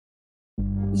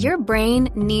Your brain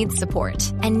needs support,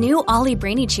 and new Ollie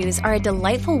Brainy Chews are a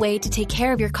delightful way to take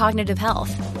care of your cognitive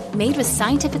health. Made with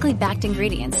scientifically backed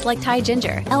ingredients like Thai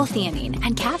ginger, L-theanine,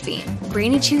 and caffeine,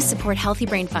 Brainy Chews support healthy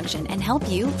brain function and help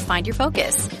you find your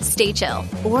focus, stay chill,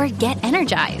 or get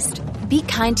energized. Be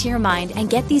kind to your mind and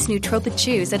get these nootropic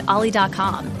chews at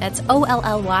ollie.com. That's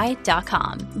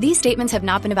OLLY.com. These statements have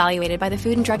not been evaluated by the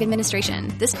Food and Drug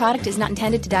Administration. This product is not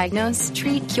intended to diagnose,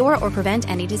 treat, cure, or prevent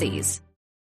any disease.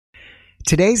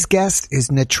 Today's guest is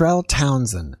Natrell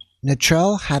Townsend.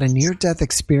 Natrell had a near-death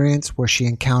experience where she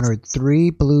encountered 3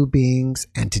 blue beings,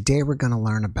 and today we're going to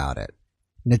learn about it.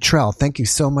 Natrell, thank you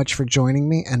so much for joining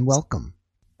me, and welcome.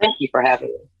 Thank you for having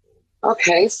me.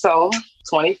 Okay, so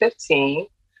 2015,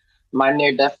 my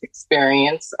near-death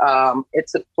experience, it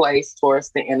took place towards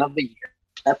the end of the year.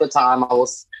 At the time, I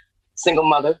was single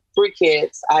mother, 3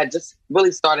 kids. I had just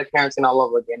really started parenting all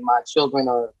over again. My children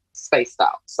are spaced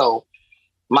out, so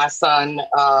my son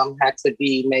had to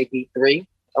be maybe 3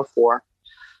 or 4,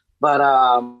 but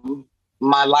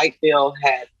my light bill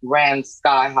had ran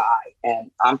sky high,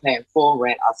 and I'm paying full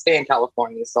rent. I stay in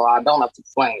California, so I don't have to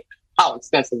explain how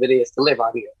expensive it is to live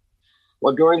out here.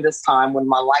 Well, during this time when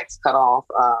my lights cut off,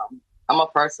 I'm a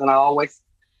person, I always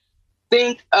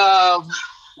think of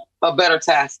a better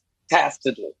task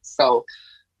to do. So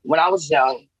when I was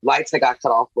young, lights had got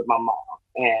cut off with my mom,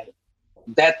 and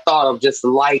that thought of just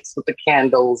lights with the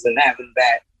candles and having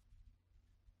that,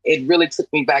 it really took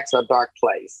me back to a dark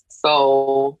place.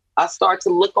 So I started to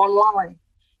look online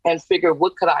and figure,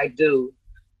 what could I do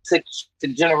to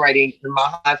generate?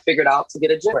 I figured out to get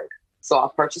a generator. So I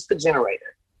purchased a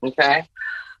generator. Okay.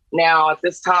 Now at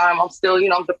this time, I'm still,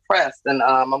 I'm depressed, and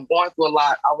I'm going through a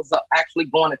lot. I was actually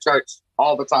going to church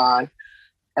all the time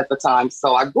at the time.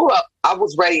 So I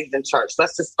was raised in church.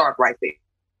 Let's just start right there.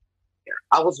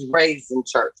 I was raised in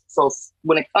church. So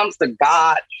when it comes to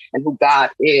God and who God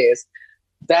is,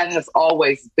 that has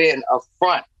always been a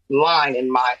front line in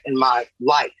my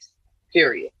life,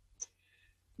 period.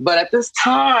 But at this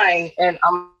time, and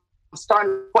I'm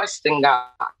starting to question God.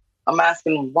 I'm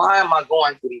asking, why am I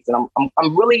going through these? And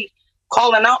I'm really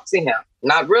calling out to him,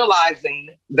 not realizing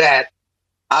that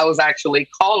I was actually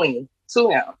calling to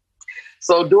him.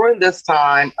 So during this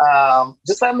time,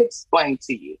 just let me explain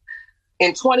to you.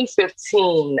 In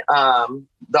 2015,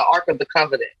 the Ark of the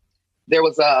Covenant, there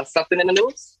was something in the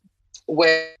news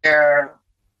where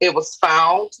it was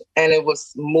found and it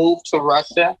was moved to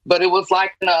Russia, but it was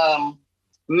like a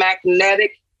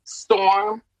magnetic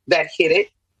storm that hit it.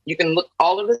 You can look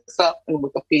all of this up in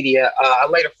Wikipedia. I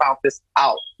later found this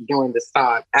out during this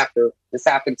time after this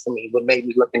happened to me, what made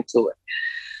me look into it.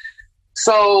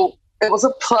 So it was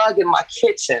a plug in my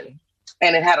kitchen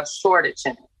and it had a shortage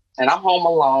in it, and I'm home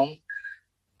alone.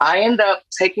 I end up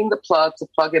taking the plug to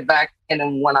plug it back in,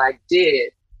 and when I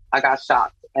did, I got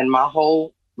shocked, and my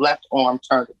whole left arm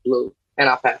turned blue, and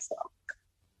I passed out.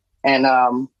 And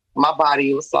my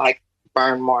body was like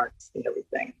burn marks and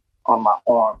everything on my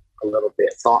arm a little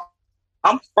bit. So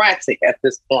I'm frantic at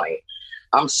this point.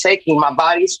 I'm shaking. My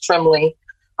body's trembling.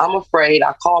 I'm afraid.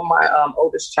 I called my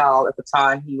oldest child at the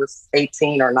time. He was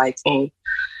 18 or 19.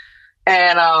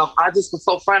 And I just was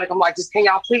so frantic. I'm like, just can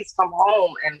y'all please come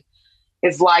home? And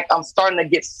it's like I'm starting to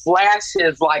get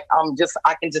flashes, like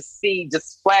I can just see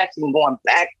just flashing going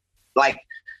back. Like,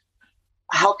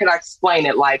 how can I explain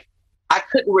it? Like, I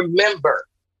couldn't remember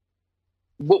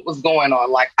what was going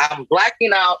on. Like, I'm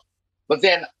blacking out, but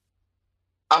then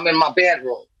I'm in my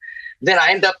bedroom. Then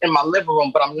I end up in my living room,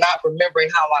 but I'm not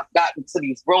remembering how I've gotten to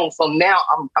these rooms. So now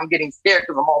I'm getting scared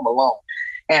because I'm home alone.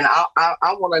 And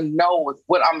I want to know if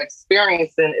what I'm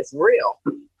experiencing is real.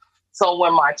 So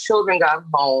when my children got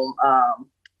home,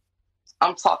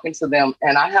 I'm talking to them,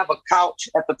 and I have a couch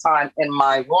at the time in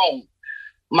my room.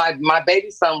 My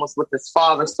baby son was with his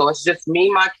father, so it's just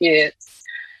me, my kids,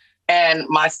 and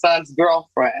my son's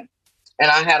girlfriend.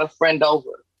 And I had a friend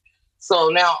over. So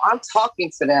now I'm talking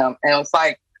to them, and it's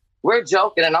like, we're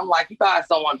joking, and I'm like, you guys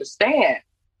don't understand.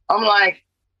 I'm like,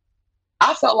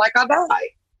 I felt like I died.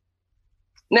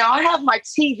 Now I have my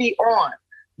TV on,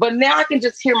 but now I can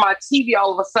just hear my TV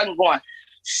all of a sudden going,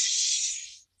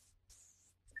 shh.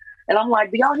 And I'm like,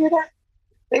 do y'all hear that?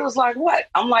 They was like, what?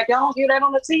 I'm like, y'all don't hear that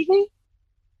on the TV?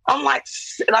 I'm like,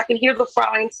 shh. And I can hear the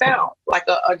frying sound. Like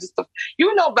back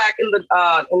in the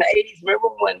 80s, remember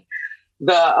when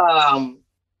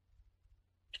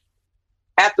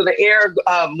after the air,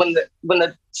 when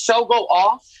the show go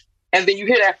off, and then you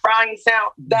hear that frying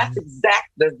sound, that's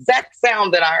the exact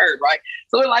sound that I heard, right?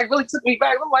 So it like really took me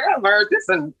back. I'm like, I've heard this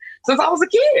since I was a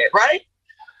kid, right?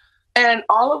 And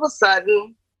all of a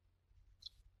sudden,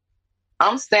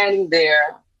 I'm standing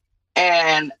there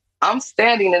and I'm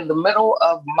standing in the middle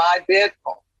of my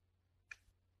bedroom.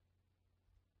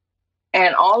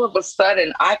 And all of a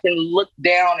sudden, I can look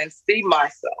down and see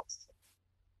myself.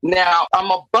 Now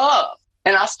I'm above,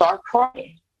 and I start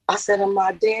crying. I said, am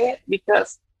I dead?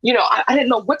 Because, I didn't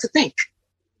know what to think.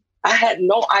 I had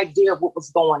no idea what was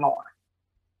going on.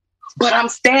 But I'm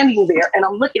standing there and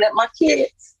I'm looking at my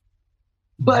kids.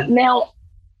 But now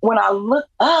when I look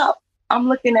up, I'm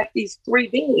looking at these three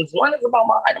beings. One is about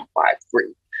my height. I'm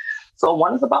 5'3". So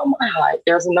one is about my height.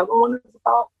 There's another one that's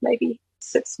about maybe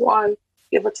 6'1",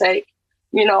 give or take,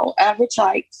 average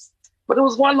heights. But it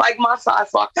was one like my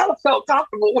size. So I kind of felt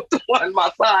comfortable with the one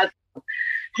my size.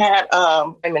 Had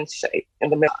diamond shape in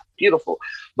the middle. Beautiful.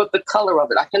 But the color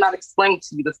of it, I cannot explain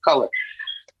to you this color.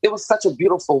 It was such a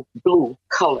beautiful blue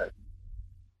color.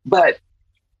 But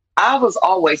I was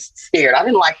always scared. I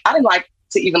didn't like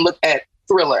to even look at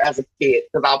Thriller as a kid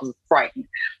because I was frightened.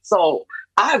 So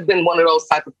I've been one of those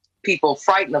type of people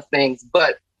frightened of things.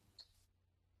 But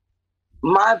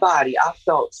my body, I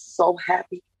felt so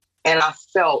happy and I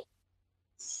felt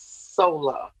so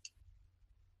loved.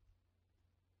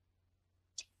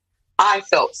 I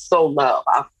felt so loved.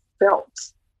 I felt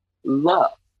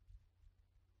love.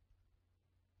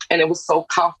 And it was so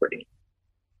comforting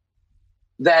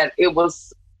that it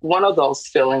was one of those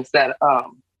feelings that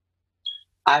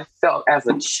I felt as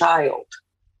a child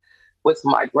with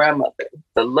my grandmother,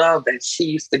 the love that she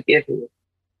used to give me.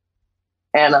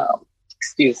 And,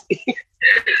 excuse me,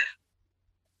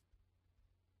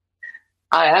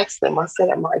 I asked them, I said,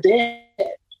 am I dead?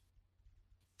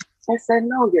 I said,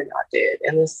 no, you're not dead.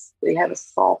 And they had a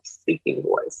soft speaking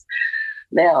voice.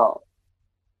 Now,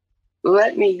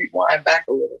 let me rewind back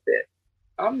a little bit.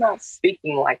 I'm not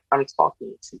speaking like I'm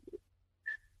talking to you.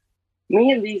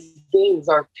 Me and these beings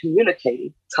are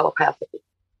communicating telepathically.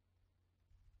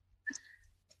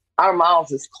 Our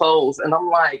mouths is closed. And I'm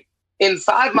like,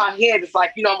 inside my head, it's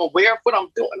like, I'm aware of what I'm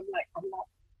doing. I'm like, I'm not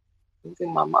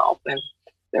moving my mouth. And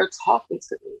they're talking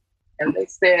to me. And they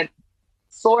said,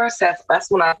 Source that's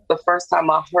the first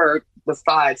time I heard,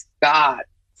 besides God,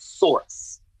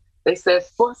 Source. They said,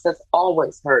 Source has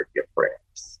always heard your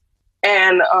prayers.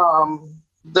 And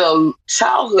the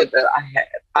childhood that I had,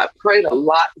 I prayed a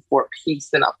lot for peace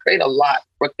and I prayed a lot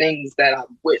for things that I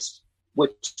wished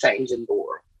would change in the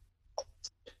world.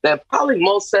 That probably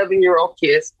most 7-year-old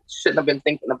kids shouldn't have been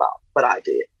thinking about, but I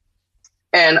did.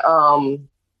 And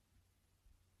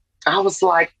I was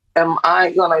like, am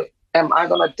I gonna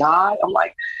die? I'm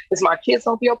like, is my kids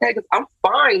gonna be okay? Because I'm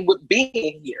fine with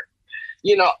being here.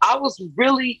 I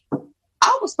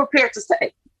was prepared to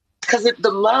stay because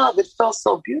the love, it felt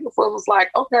so beautiful. It was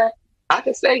like, okay, I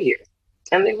can stay here.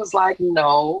 And they was like,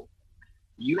 no,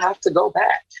 you have to go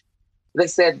back. They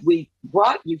said, we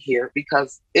brought you here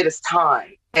because it is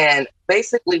time. And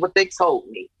basically what they told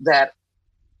me, that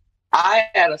I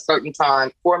had a certain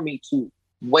time for me to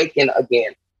waken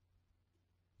again,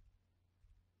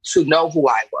 to know who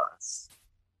I was,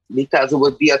 because it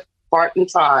would be a part in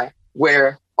time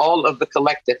where all of the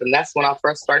collective, and that's when I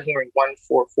first started hearing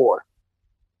 144.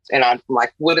 And I'm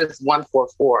like, what is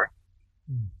 144?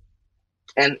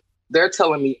 And they're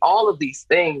telling me all of these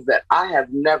things that I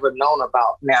have never known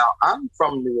about. Now, I'm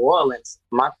from New Orleans.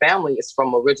 My family is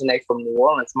originate from New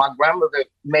Orleans. My grandmother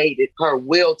made it her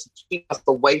will to keep us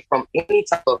away from any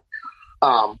type of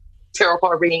tarot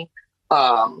card reading,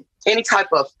 any type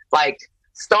of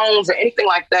stones or anything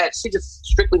like that. She just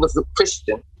strictly was a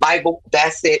Christian. Bible,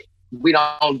 that's it. We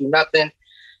don't do nothing.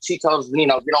 She told us, we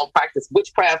don't practice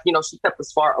witchcraft. She kept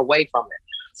us far away from it.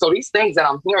 So these things that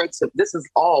I'm hearing, this is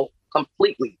all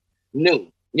completely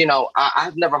new.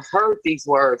 I've never heard these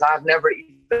words. I've never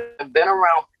even been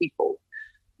around people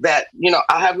that,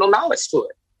 I have no knowledge to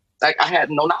it. I had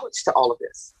no knowledge to all of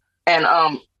this. And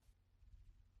I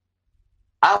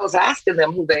was asking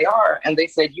them who they are, and they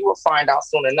said, you will find out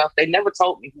soon enough. They never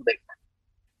told me who they were.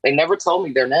 They never told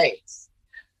me their names.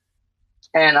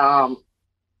 And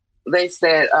they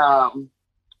said,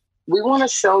 we want to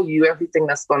show you everything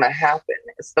that's going to happen.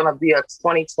 It's going to be a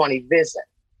 2020 vision.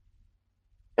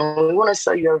 And we want to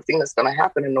show you everything that's going to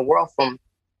happen in the world from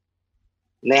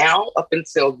now up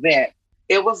until then.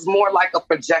 It was more like a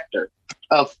projector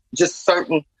of just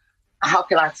certain, how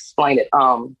can I explain it?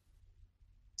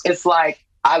 It's like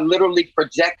I literally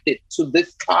projected to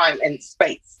this time and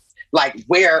space, like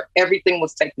where everything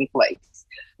was taking place.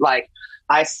 Like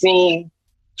I seen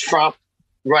Trump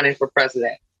running for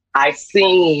president. I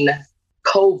seen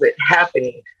COVID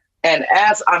happening. And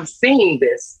as I'm seeing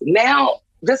this, now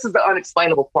this is the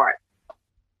unexplainable part.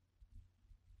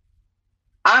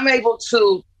 I'm able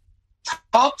to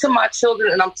talk to my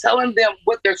children and I'm telling them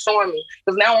what they're showing me.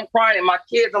 Because now I'm crying and my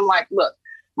kids, I'm like, look,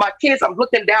 my kids, I'm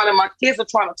looking down and my kids are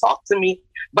trying to talk to me,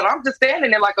 but I'm just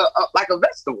standing there like a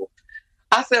vegetable.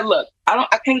 I said, look,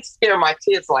 I can't scare my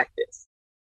kids like this.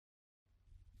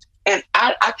 And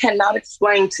I cannot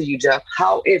explain to you, Jeff,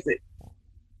 how is it?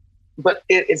 But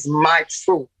it is my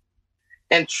truth.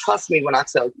 And trust me when I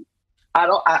tell you,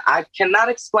 I cannot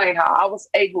explain how I was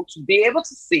able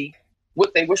to see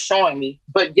what they were showing me,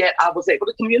 but yet I was able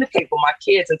to communicate with my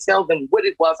kids and tell them what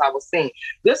it was I was seeing.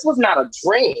 This was not a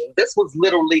dream. This was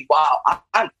literally, wow,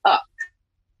 I'm up.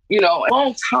 A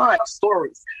long time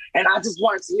stories. And I just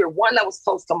wanted to hear one that was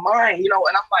close to mine, and I'm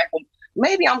like, well,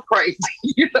 maybe I'm crazy,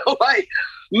 like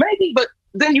maybe, but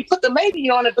then you put the maybe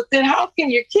on it, but then how can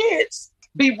your kids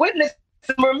be witness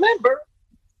and remember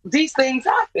these things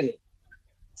happening?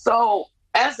 So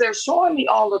as they're showing me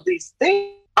all of these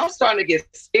things, I'm starting to get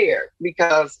scared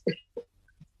because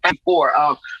before,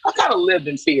 I kind of lived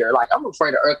in fear. Like, I'm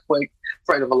afraid of earthquakes,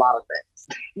 afraid of a lot of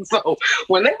things. So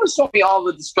when they were showing me all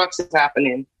the destruction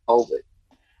happening over it,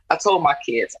 I told my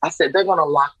kids, I said, they're going to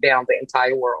lock down the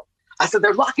entire world. I said,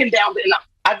 they're locking down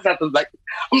I just have to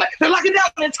I'm like, they're locking down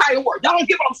the entire world. Y'all don't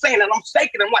get what I'm saying. And I'm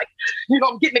shaking. I'm like,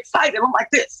 I'm getting excited. I'm like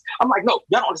this. I'm like, no,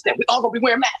 y'all don't understand. We all gonna be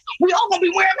wearing masks. We all gonna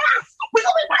be wearing masks. We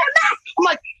gonna be wearing masks. I'm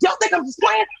like, y'all think I'm just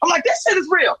playing? I'm like, this shit is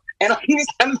real. And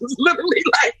I'm literally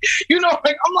like,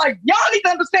 I'm like, y'all need to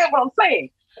understand what I'm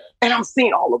saying. And I'm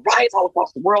seeing all the riots all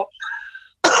across the world.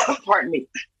 Pardon me.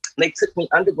 They took me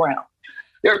underground.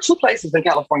 There are two places in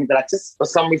California that I just, for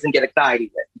some reason, get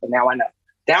anxiety with. But now I know.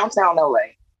 Downtown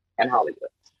LA and Hollywood.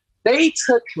 They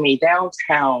took me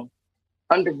downtown,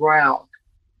 underground,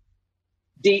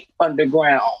 deep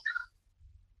underground.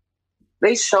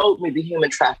 They showed me the human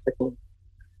trafficking.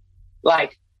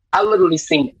 Like, I literally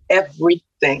seen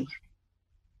everything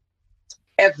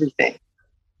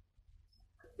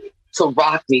to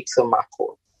rock me to my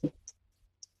core.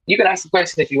 You can ask a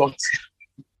question if you want to,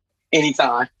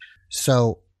 anytime.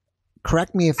 So,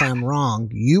 correct me if I'm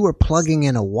wrong, you were plugging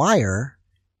in a wire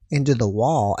into the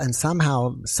wall and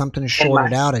somehow something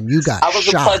shorted out and you got I was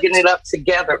shocked. Plugging it up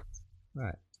together.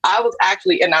 Right. I was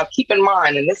actually, and now keep in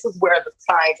mind, and this is where the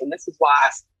science, and this is why,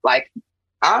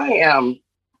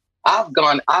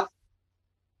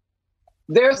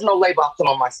 there's no label I put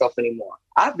on myself anymore.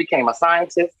 I became a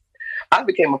scientist. I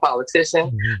became a politician.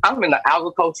 Mm-hmm. I'm in the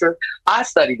agriculture. I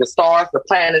study the stars, the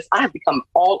planets. I have become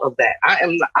all of that. I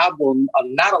will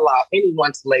not allow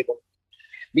anyone to label me,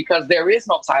 because there is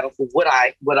no title for what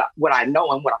I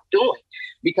know and what I'm doing,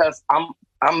 because I'm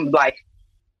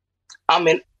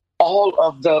in all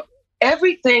of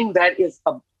everything that is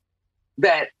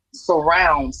that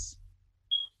surrounds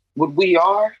what we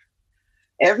are,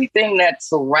 everything that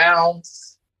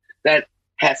surrounds that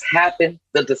has happened,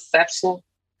 the deception.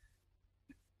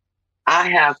 I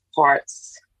have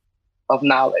parts of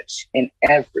knowledge in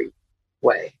every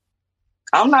way.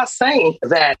 I'm not saying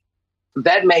that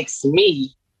makes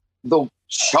me the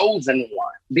chosen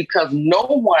one, because no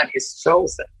one is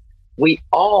chosen. We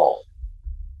all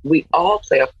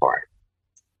play a part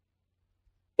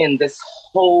in this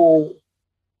whole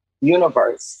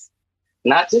universe,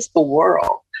 not just the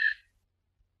world.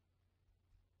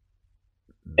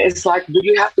 It's like, do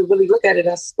you have to really look at it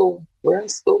as school? We're in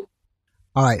school.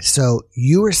 All right, so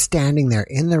you were standing there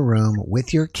in the room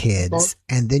with your kids,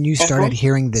 and then you started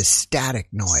hearing this static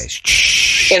noise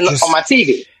on my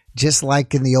TV. Just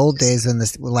like in the old days,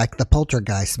 like the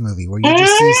Poltergeist movie, where you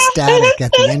just see static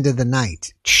at the end of the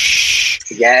night.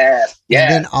 Yeah.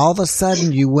 And then all of a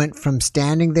sudden, you went from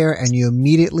standing there, and you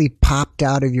immediately popped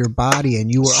out of your body, and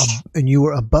you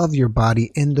were above your body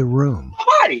in the room. My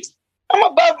body. I'm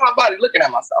above my body, looking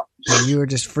at myself. And you were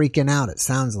just freaking out. It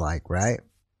sounds like, right?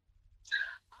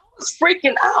 I was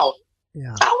freaking out.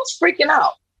 Yeah. I was freaking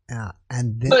out. Yeah.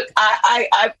 And then, but I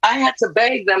had to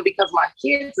beg them, because my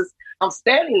kids I'm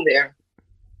standing there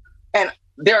and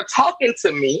they're talking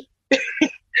to me.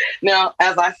 Now,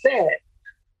 as I said,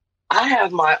 I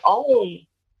have my own,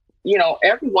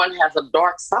 everyone has a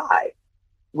dark side.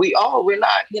 We're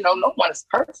not, no one is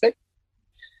perfect.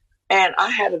 And I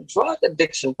had a drug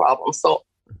addiction problem. So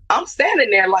I'm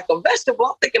standing there like a vegetable.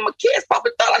 I'm thinking my kids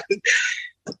probably thought I could.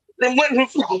 Then went and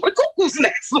flew the cuckoo's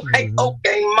nest. Like,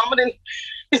 okay, mama didn't,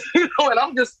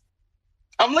 and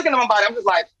I'm looking at my body. I'm just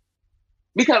like,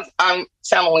 because I'm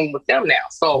channeling with them now.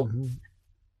 So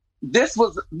this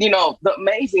was, the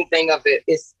amazing thing of it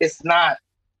is, it's not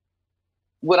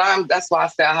that's why I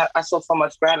say I show so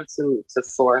much gratitude to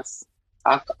Source.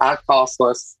 I call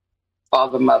Source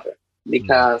Father, Mother,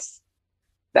 because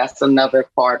that's another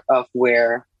part of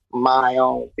where my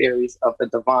own theories of the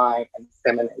divine and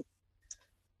feminine,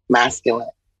 masculine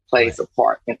plays a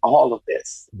part in all of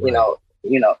this. Right.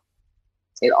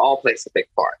 It all plays a big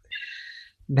part.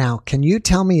 Now, can you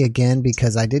tell me again,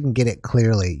 because I didn't get it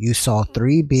clearly? You saw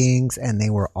three beings, and they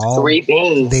were all three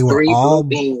beings. They were three all blue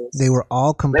beings. They were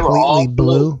all completely They were all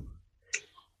blue.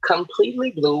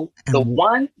 Completely blue. And The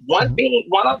one being,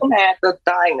 one of them had the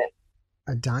diamond.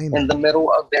 A diamond in the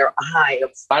middle of their eye.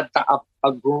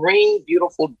 A green,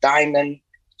 beautiful diamond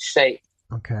shape.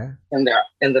 Okay. In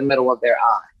the middle of their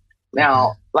eye.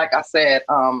 Now, like I said,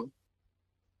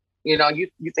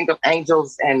 you think of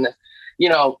angels, and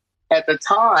at the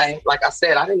time, like I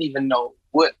said, I didn't even know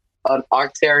what an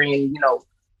Arcturian,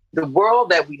 the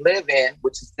world that we live in,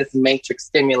 which is this matrix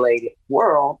stimulated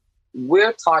world.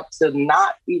 We're taught to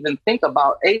not even think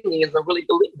about aliens or really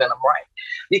believe in them, right?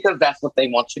 Because that's what they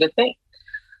want you to think.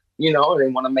 They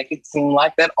want to make it seem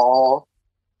like that all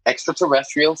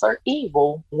extraterrestrials are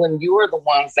evil when you are the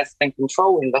ones that's been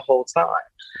controlling the whole time.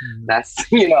 Mm. That's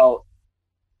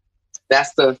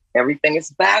everything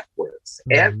is backwards.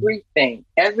 Mm.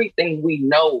 Everything we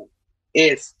know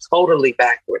is totally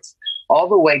backwards. All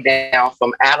the way down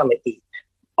from Adam and Eve.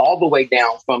 All the way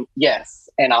down from, yes,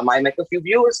 and I might make a few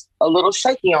viewers a little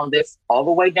shaky on this, all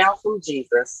the way down from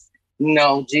Jesus.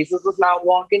 No, Jesus was not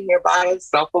walking here by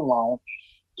himself alone.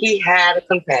 He had a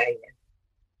companion.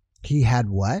 He had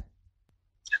what?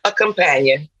 A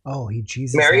companion. Oh,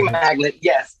 Jesus. Mary Magdalene.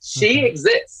 Yes, she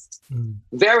exists.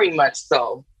 Very much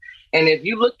so. And if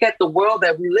you look at the world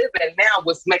that we live in now,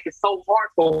 what's making it so hard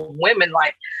for women,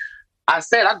 like I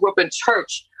said, I grew up in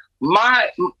church.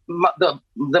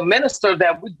 The minister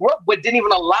that we grew up with didn't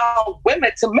even allow women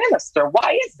to minister.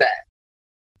 Why is that?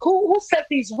 Who set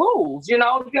these rules? You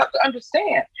have to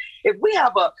understand. If we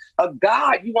have a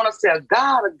God, you want to say a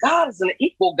God is an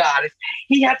equal God.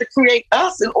 He had to create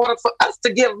us in order for us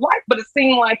to give life. But it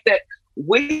seemed like that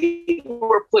we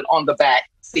were put on the back.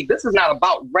 See, this is not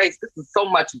about race. This is so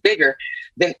much bigger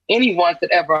than anyone could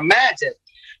ever imagine.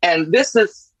 And this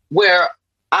is where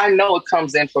I know it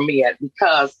comes in for me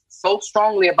because so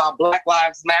strongly about Black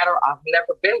Lives Matter, I've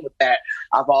never been with that.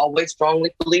 I've always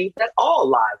strongly believed that all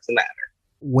lives matter.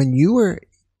 When you were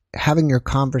having your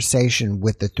conversation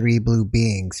with the three blue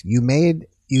beings,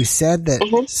 you said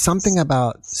that something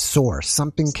about source,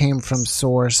 something came from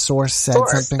source. Source said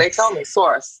something. They told me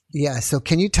source. Yeah. So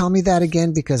can you tell me that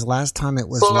again? Because last time it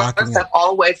was Source have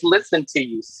always listened to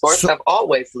you. Source have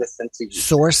always listened to you.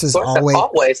 Source has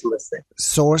always listened.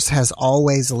 Source has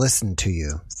always listened to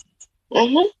you.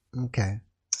 Mm-hmm. Okay.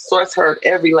 Source heard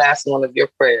every last one of your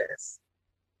prayers.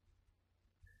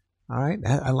 All right.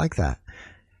 I like that.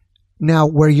 Now,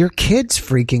 were your kids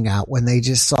freaking out when they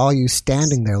just saw you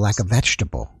standing there like a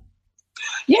vegetable?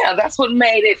 Yeah, that's what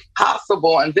made it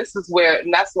possible. And that's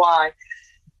why,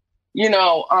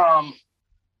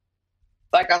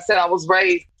 like I said, I was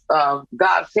raised God,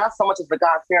 not so much as a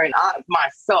God-fearing. I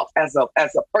myself, as a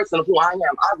person of who I am,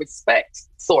 I respect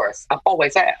Source. I've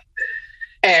always have.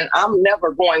 And I'm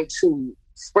never going to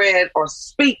spread or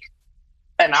speak,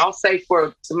 and I'll say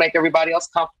to make everybody else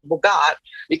comfortable, God,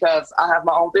 because I have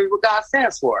my own theory what God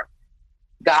stands for.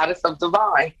 Goddess of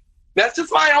divine. That's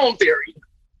just my own theory.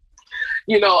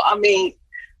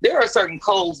 There are certain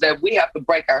codes that we have to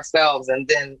break ourselves, and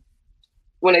then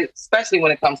especially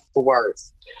when it comes to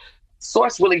words.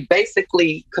 Source really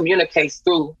basically communicates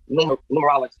through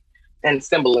numerology and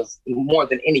symbolism more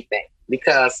than anything,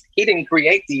 because he didn't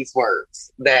create these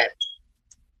words that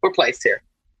were placed here.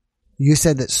 You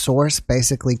said that Source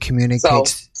basically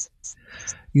communicates.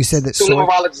 You said that through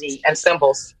numerology and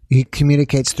symbols. He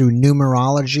communicates through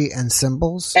numerology and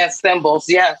symbols? And symbols,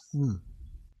 yes.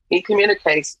 He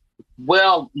communicates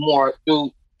well more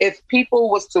through, if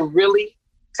people was to really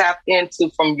tap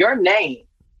into from your name,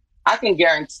 I can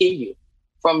guarantee you,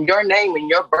 from your name and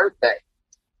your birthday.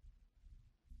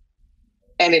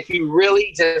 And if you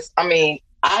really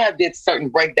I have did certain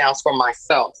breakdowns for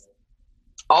myself,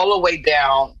 all the way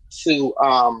down to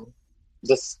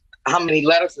just how many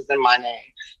letters is in my name.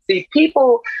 See,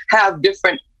 people have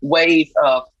different ways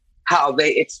of how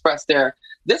they express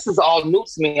this is all new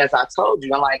to me, as I told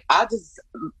you.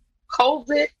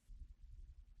 COVID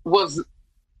was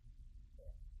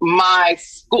my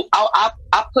school. I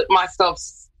put myself,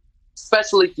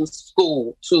 especially through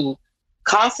school, to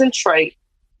concentrate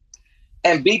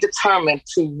and be determined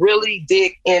to really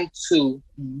dig into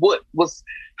what was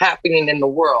happening in the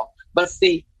world. But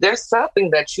see, there's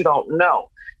something that you don't know.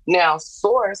 Now,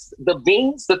 Source, the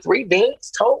three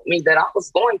beings told me that I was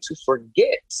going to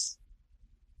forget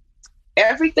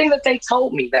everything that they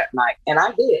told me that night. And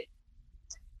I did.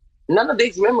 None of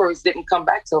these memories didn't come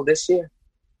back till this year.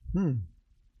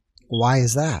 Why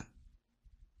is that?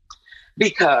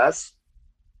 Because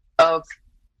of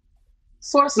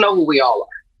Source know who we all are.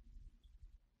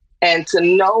 And to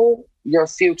know your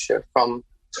future from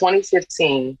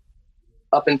 2015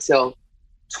 up until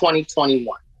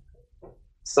 2021,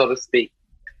 so to speak,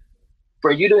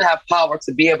 for you to have power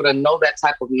to be able to know that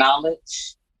type of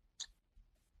knowledge,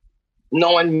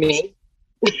 knowing me,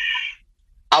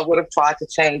 I would have tried to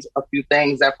change a few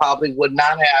things that probably would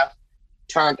not have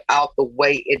turned out the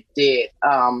way it did.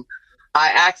 I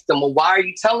asked them, well, why are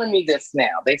you telling me this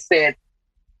now? They said,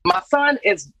 my son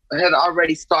had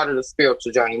already started a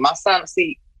spiritual journey. My son,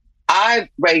 see, I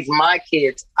raised my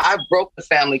kids. I broke the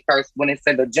family curse when it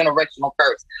said the generational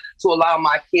curse to allow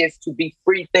my kids to be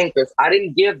free thinkers. I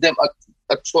didn't give them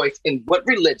a choice in what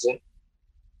religion.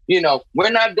 You know,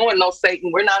 we're not doing no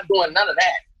Satan. We're not doing none of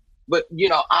that. But, you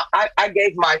know, I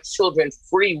gave my children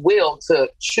free will to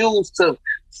choose to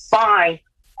find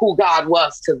who God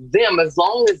was to them as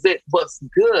long as it was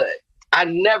good. I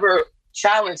never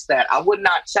challenged that. I would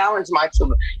not challenge my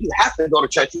children. You have to go to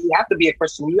church. You have to be a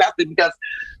Christian. You have to, because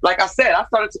like I said, I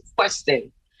started to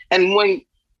question. And when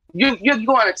you're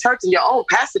going to church and your own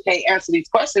pastor can't answer these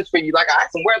questions for you, like I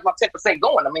asked him, where's my 10%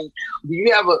 going? I mean, do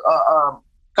you have a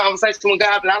conversation with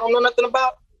God that I don't know nothing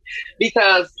about?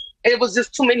 Because it was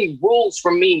just too many rules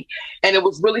for me. And it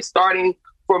was really starting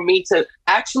for me to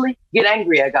actually get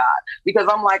angry at God, because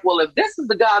I'm like, well, if this is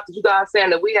the God that you guys saying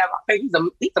that we have, okay, he's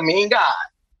a mean God.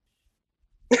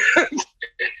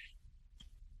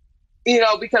 You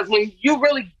know, because when you're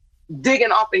really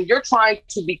digging up and you're trying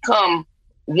to become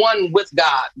one with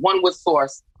God, one with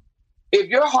Source, if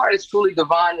your heart is truly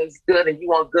divine and is good and you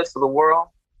want good for the world,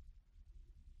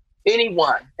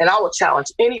 anyone, and I will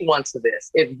challenge anyone to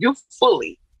this, if you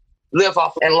fully live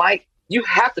off and like, you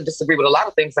have to disagree with a lot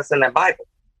of things that's in that Bible.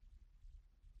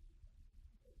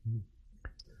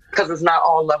 Because it's not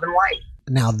all love and light.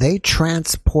 Now, they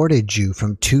transported you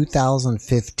from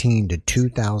 2015 to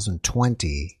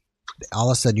 2020. All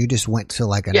of a sudden, you just went to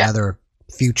like another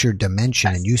future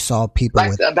dimension, and you saw people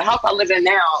like the house I live in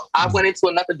now. I went into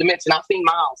another dimension. I seen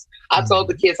my house. I told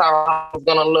the kids how I was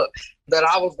going to look, that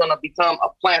I was going to become a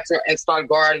planter and start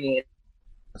gardening.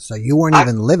 So you weren't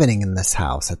even living in this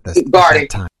house at that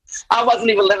time. I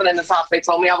wasn't even living in this house. They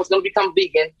told me I was going to become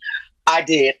vegan. I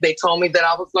did. They told me that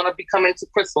I was going to become into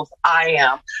crystals. I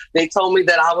am. They told me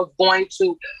that I was going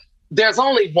to, there's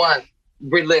only one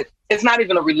religion. It's not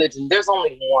even a religion. There's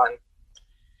only one.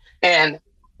 And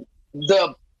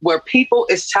where people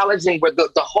is challenging, where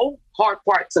the whole hard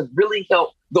part to really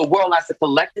help the world as a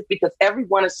collective, because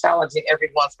everyone is challenging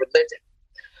everyone's religion.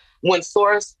 When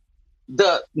Source,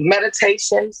 the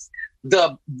meditations,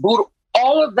 the Buddha,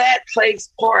 all of that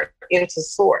plays part into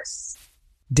Source.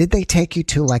 Did they take you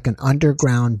to like an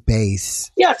underground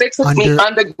base? Yes, they took me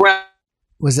underground.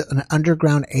 Was it an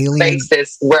underground alien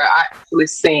basis where I actually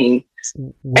seen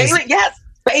alien? Yes,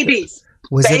 babies.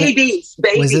 Was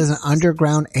it an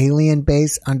underground alien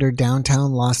base under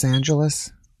downtown Los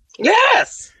Angeles?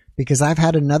 Yes. Because I've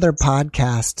had another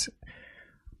podcast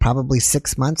probably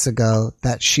 6 months ago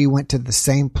that she went to the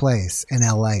same place in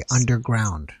LA,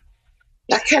 underground.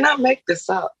 I cannot make this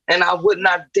up, and I would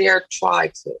not dare try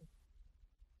to.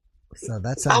 So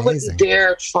that's amazing. I wouldn't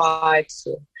dare try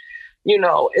to. You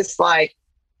know, it's like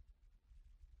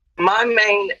my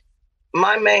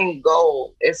main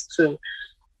goal is to,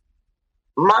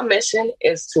 my mission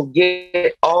is to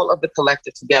get all of the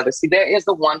collective together. See, there is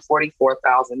the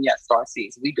 144,000, yes,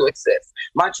 starseeds. We do exist.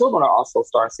 My children are also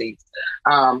starseeds.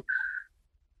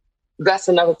 That's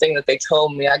another thing that they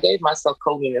told me. I gave myself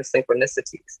coding and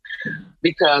synchronicities,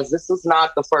 because this is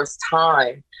not the first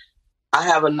time. I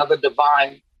have another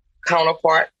divine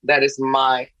counterpart that is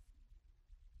I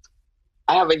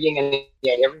have a yin and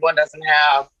yang. Everyone doesn't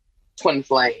have twin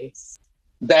flames.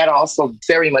 That also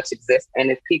very much exists.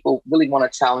 And if people really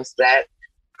want to challenge that,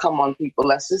 come on, people,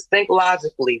 let's just think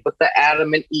logically. But the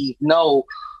Adam and Eve, no,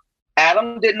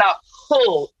 Adam did not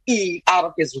pull Eve out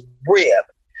of his rib.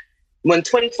 When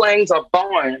twin flames are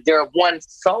born, they're one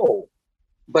soul,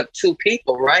 but two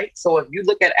people, right? So if you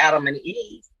look at Adam and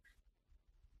Eve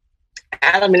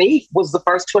was the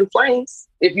first twin flames.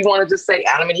 If you want to just say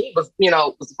Adam and Eve was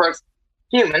the first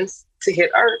humans to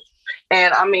hit Earth.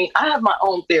 And I mean, I have my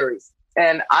own theories,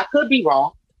 and I could be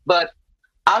wrong, but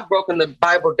I've broken the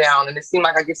Bible down, and it seemed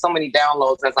like I get so many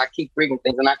downloads as I keep reading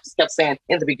things. And I just kept saying,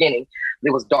 in the beginning,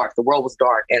 it was dark. The world was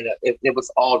dark, and it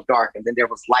was all dark. And then there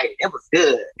was light. It was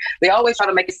good. They always try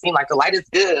to make it seem like the light is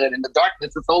good and the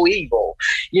darkness is so evil,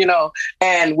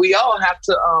 and we all have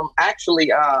to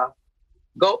actually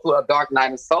go through a dark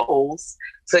night of souls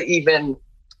to even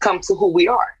come to who we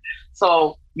are.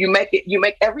 So you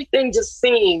make everything just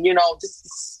seem,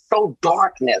 just so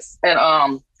darkness.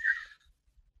 And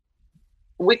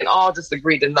we can all just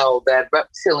agree to know that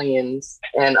reptilians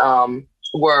and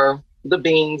were the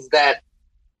beings that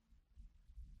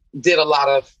did a lot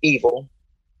of evil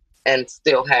and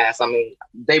still has. I mean,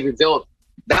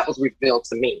 that was revealed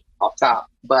to me off top.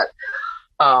 But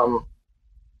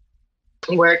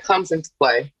where it comes into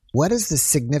play. What is the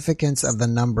significance of the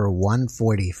number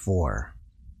 144?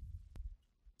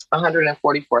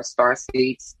 144 star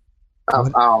seeds.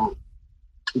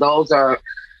 Those are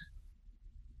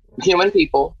human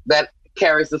people that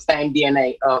carries the same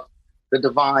DNA of the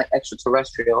divine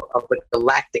extraterrestrial of the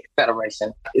Galactic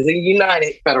Federation. It's a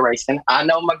united federation. I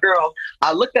know my girl.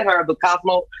 I looked at her, the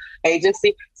Cosmo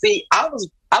Agency. See, I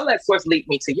let Source lead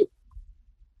me to you.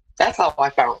 That's how I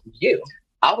found you.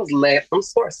 I was led from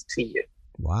Source to you.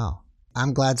 Wow.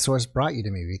 I'm glad Source brought you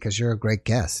to me because you're a great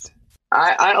guest.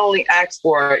 I only ask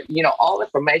for, all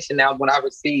information now when I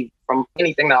receive from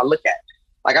anything that I look at.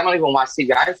 Like, I don't even watch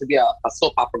TV. I used to be a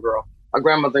soap opera girl. My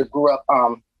grandmother grew up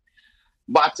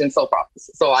watching soap operas,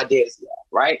 so I did as well,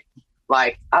 right?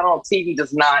 Like, TV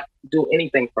does not do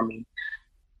anything for me.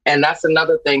 And that's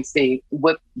another thing, see,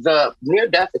 with the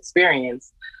near-death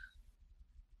experience,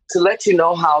 to let you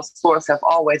know how Source have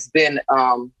always been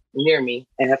near me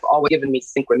and have always given me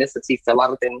synchronicities to a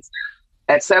lot of things.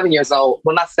 At 7 years old,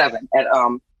 well, not 7, at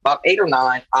about 8 or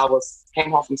 9, I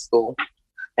came home from school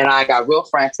and I got real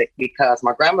frantic because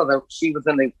my grandmother, she was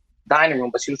in the dining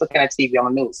room, but she was looking at TV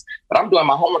on the news. But I'm doing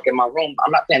my homework in my room.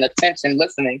 I'm not paying attention,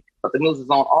 listening, but the news is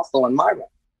on also in my room.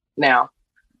 Now,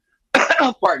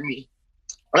 pardon me.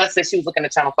 Let's say she was looking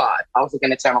at Channel 5. I was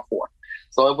looking at Channel 4.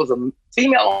 So it was a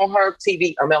female on her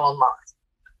TV, a male on mine.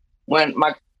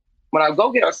 When I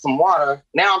go get her some water,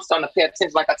 now I'm starting to pay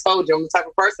attention. Like I told you, I'm the type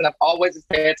of person that always just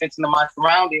pay attention to my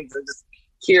surroundings and just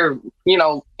hear,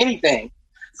 anything.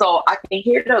 So I can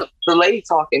hear the lady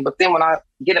talking, but then when I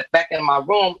get it back in my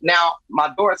room, now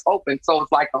my door is open. So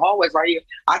it's like the hallway's right here.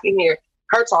 I can hear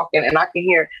her talking and I can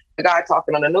hear the guy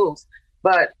talking on the news.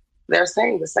 But they're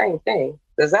saying the same thing,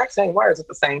 the exact same words at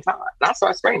the same time. And I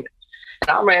started screaming. And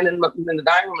I ran in the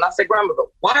dining room and I said, Grandmother,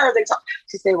 why are they talking?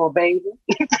 She said, well, baby.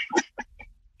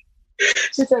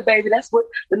 She said, baby, that's what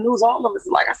the news all of us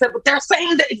is like. I said, but they're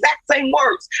saying the exact same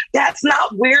words. That's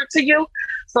not weird to you.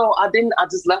 So I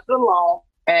just left it alone.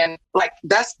 And like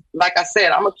I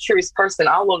said, I'm a curious person.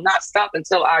 I will not stop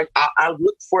until I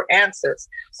look for answers.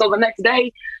 So the next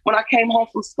day when I came home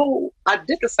from school, I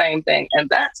did the same thing. And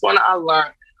that's when I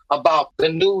learned about the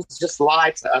news just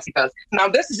lied to us. Because now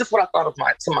this is just what I thought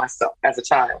to myself as a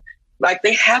child. Like,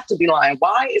 they have to be lying.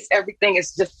 Why is everything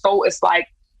is just so, it's like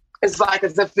as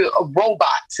if it's a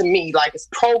robot to me, like it's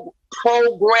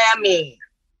programming.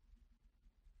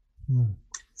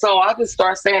 So I just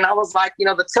started saying, I was like,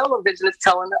 the television is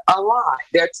telling a lie.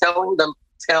 They're telling the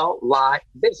lie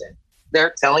vision.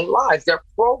 They're telling lies. They're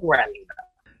programming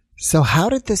them. So how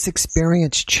did this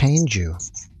experience change you?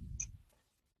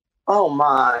 Oh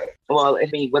my. Well,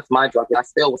 with my drug, I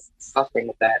still was suffering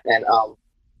with that. And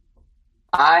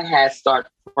I had started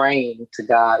praying to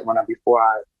God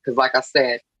because like I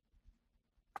said,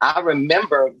 I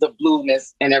remember the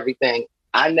blueness and everything.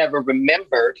 I never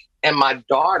remembered. And my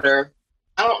daughter,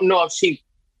 I don't know if she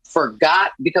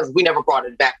forgot because we never brought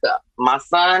it back up. My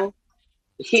son,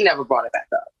 he never brought it back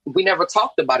up. We never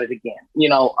talked about it again.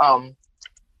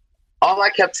 All I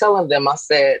kept telling them, I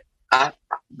said,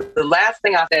 the last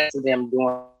thing I said to them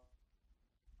doing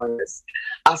this,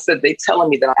 I said, they telling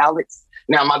me that Alex,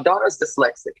 now my daughter's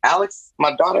dyslexic. Alex,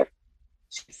 my daughter,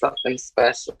 she's something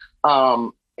special.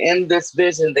 In this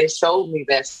vision, they showed me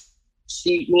that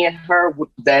me and her,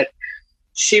 that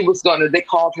she was they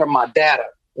called her my data.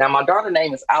 Now, my daughter's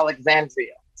name is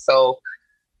Alexandria. So,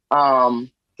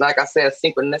 like I said,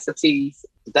 synchronicities,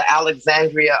 the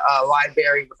Alexandria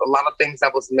library was a lot of things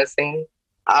that was missing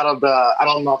out of I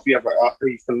don't know if are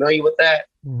you familiar with that?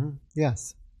 Mm-hmm.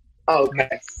 Yes.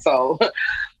 Okay. So,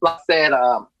 like I said,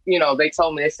 they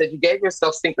told me, they said, you gave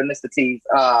yourself synchronicities.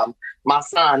 My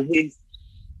son, he's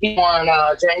born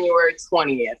January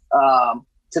 20th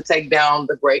to take down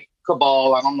the great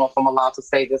cabal. I don't know if I'm allowed to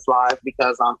say this live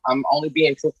because I'm only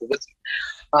being truthful with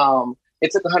you.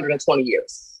 It took 120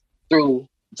 years through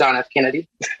John F. Kennedy.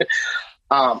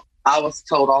 I was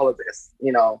told all of this,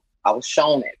 I was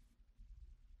shown it.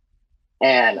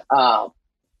 And I'm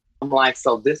like,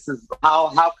 so this is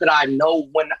how could I know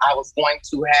when I was going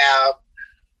to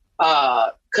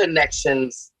have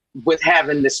connections with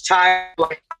having this child?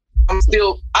 Like, I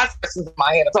in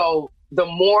my head. So the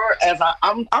more as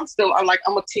I'm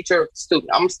a teacher student.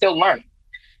 I'm still learning,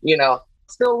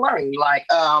 like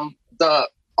the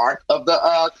art of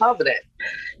the covenant.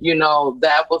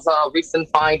 That was recent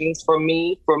findings for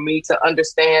me to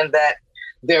understand that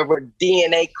There were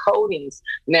DNA codings.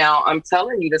 Now, I'm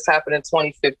telling you, this happened in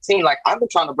 2015. Like, I've been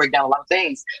trying to break down a lot of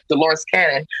things. Dolores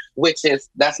Cannon,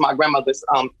 that's my grandmother's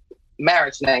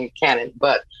marriage name, Cannon.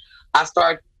 But I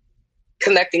started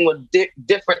connecting with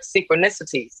different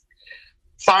synchronicities,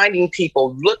 finding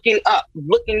people,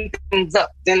 looking things up.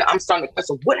 Then I'm starting to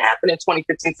question, what happened in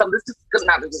 2015? So this is because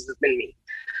now this has been me.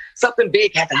 Something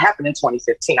big had to happen in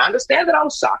 2015. I understand that I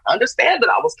was shocked. I understand that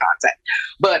I was contacted.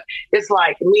 But it's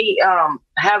like me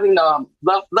having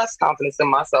less confidence in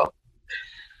myself.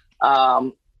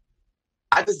 I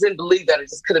just didn't believe that it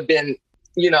just could have been,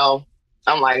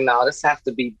 I'm like, no,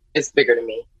 it's bigger than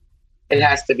me. It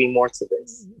has to be more to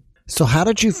this. So how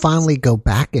did you finally go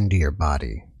back into your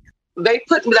body?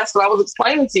 That's what I was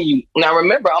explaining to you. Now,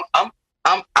 remember, I'm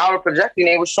out of projecting.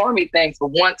 They were showing me things. But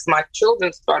once my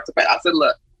children start to, I said,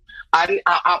 look, I'm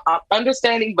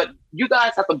understanding, but you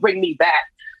guys have to bring me back.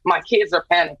 My kids are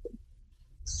panicking.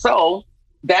 So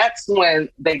that's when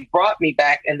they brought me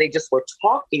back, and they just were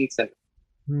talking to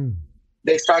me.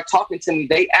 They start talking to me.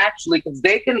 They actually, because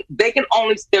they can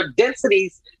only, their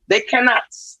densities, they cannot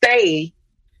stay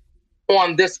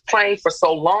on this plane for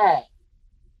so long.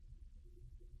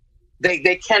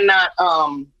 They cannot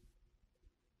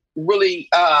really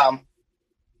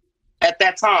at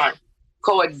that time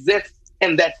coexist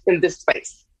in this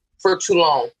space for too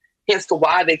long. Hence to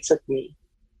why they took me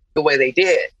the way they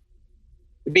did.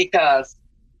 Because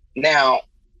now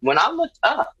when I looked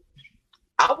up,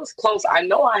 I was close. I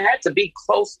know I had to be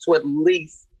close to at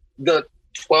least the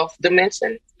 12th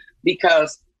dimension,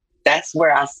 because that's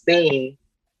where I seen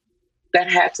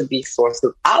that had to be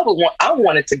sources. I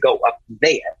wanted to go up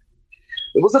there.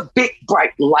 It was a big,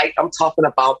 bright light. I'm talking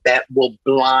about that will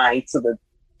blind to the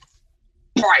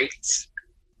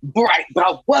bright, but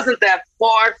I wasn't that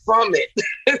far from it.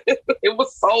 It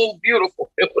was so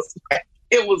beautiful. It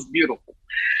was beautiful.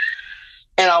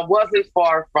 And I wasn't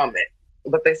far from it.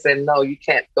 But they said, no, you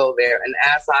can't go there. And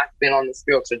as I've been on the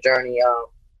spiritual journey,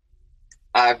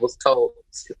 I was told,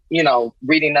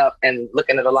 reading up and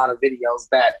looking at a lot of videos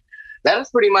that is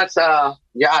pretty much,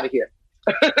 you're out of here.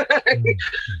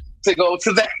 To go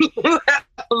to that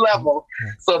level.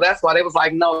 So that's why they was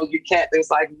like, no, you can't. They was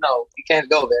like, no, you can't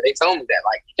go there. They told me that,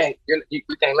 like,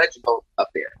 we can't let you go up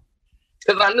there.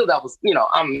 Because I knew that was,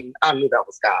 I knew that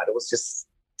was God. It was just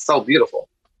so beautiful.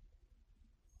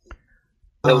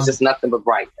 It was just nothing but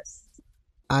brightness.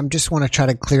 I just want to try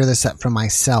to clear this up for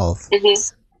myself.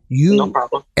 Mm-hmm. No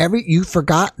problem. You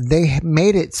forgot, they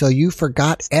made it so you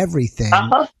forgot everything.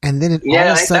 Uh-huh. And then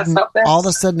all of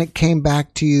a sudden it came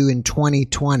back to you in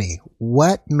 2020.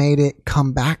 What made it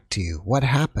come back to you? What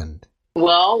happened?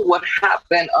 Well, what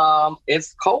happened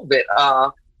is COVID.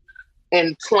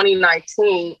 In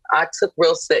 2019, I took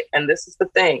real sick. And this is the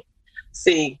thing.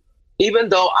 See, even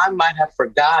though I might have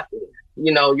forgotten,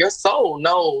 your soul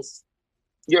knows,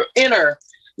 your inner,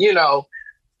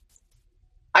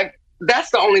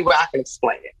 that's the only way I can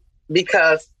explain it.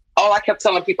 Because all I kept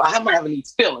telling people, I'm having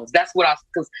these feelings. That's what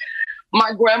because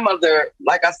my grandmother,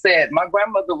 like I said, my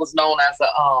grandmother was known as a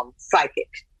psychic.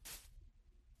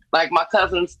 Like, my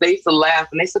cousins, they used to laugh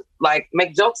and they used to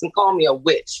make jokes and call me a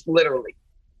witch, literally.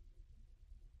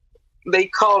 They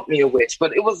called me a witch,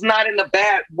 but it was not in a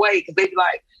bad way, because they'd be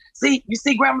like, see, you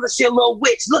see grandmother, she a little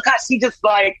witch. Look how she just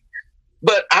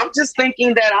but I'm just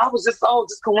thinking that I was just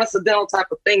coincidental type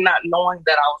of thing, not knowing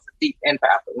that I was a deep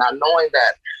empath, not knowing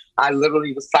that I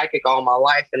literally was psychic all my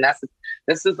life. And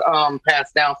this is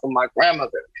passed down from my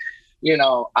grandmother.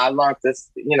 I learned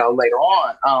this, later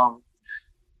on.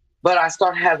 But I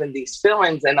started having these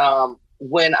feelings. And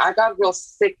when I got real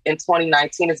sick in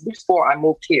 2019, it's before I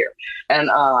moved here. And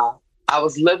I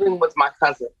was living with my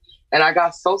cousin. And I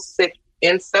got so sick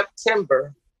in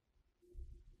September.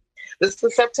 This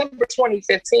is September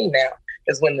 2015 now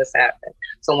is when this happened.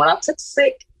 So when I took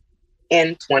sick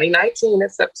in 2019 in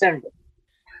September,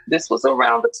 this was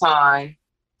around the time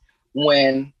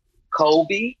when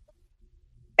Kobe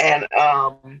and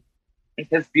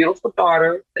his beautiful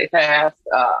daughter, they passed,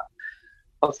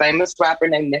 a famous rapper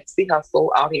named Nipsey Hussle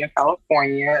out here in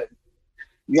California.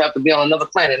 You have to be on another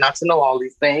planet not to know all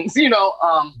these things,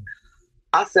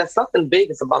 I said, something big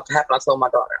is about to happen. I told my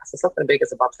daughter, I said, something big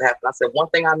is about to happen. I said, one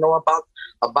thing I know about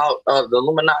the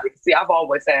Illuminati. See, I've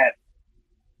always been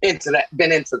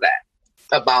into that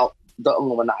about the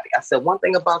Illuminati. I said, one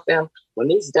thing about them, when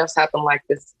these deaths happen like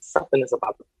this, something is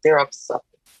about them. They're up to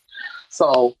something.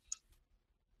 So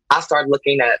I started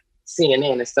looking at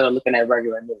CNN instead of looking at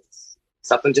regular news.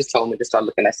 Something just told me to start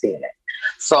looking at CNN.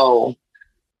 So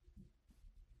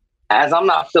as I'm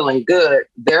not feeling good,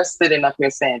 they're sitting up here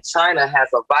saying China has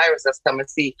a virus that's coming.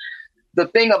 See, the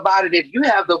thing about it, if you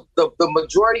have the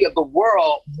majority of the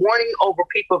world mourning over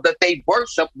people that they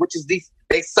worship, which is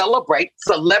they celebrate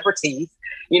celebrities,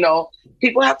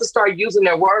 people have to start using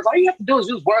their words. All you have to do is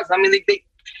use words. I mean, they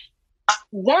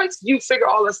once you figure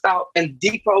all this out and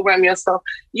deprogram yourself,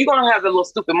 you're going to have a little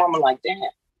stupid moment like, damn,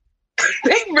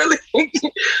 they really,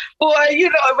 boy,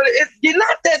 but you're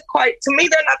not that quite, to me,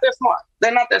 they're not that smart.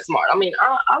 They're not that smart. I mean,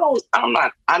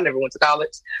 I never went to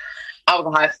college. I was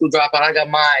a high school dropout. I got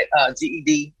my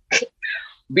GED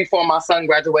before my son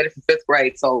graduated from 5th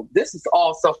grade. So this is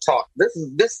all self-taught. This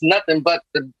is nothing but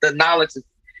the knowledge.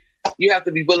 You have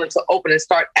to be willing to open and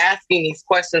start asking these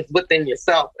questions within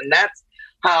yourself. And that's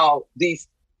how these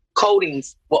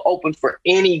codings will open for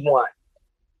anyone.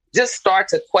 Just start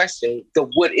to question the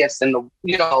what ifs and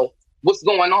what's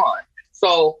going on.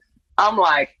 So I'm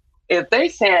like, if they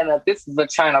saying that this is a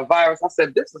China virus, I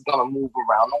said, this is going to move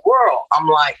around the world. I'm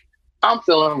like, I'm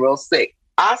feeling real sick.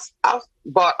 I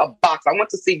bought a box. I went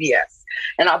to CVS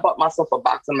and I bought myself a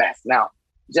box of masks. Now,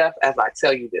 Jeff, as I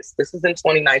tell you this is in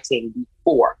 2019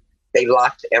 before they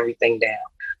locked everything down.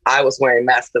 I was wearing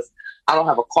masks because I don't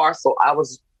have a car, so I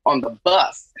was on the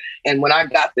bus. And when I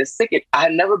got this sick, I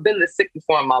had never been this sick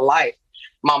before in my life.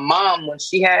 My mom, when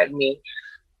she had me,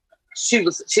 she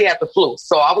had the flu.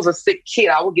 So I was a sick kid.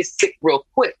 I would get sick real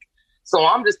quick. So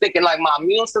I'm just thinking like my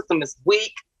immune system is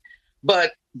weak,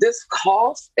 but this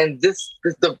cough and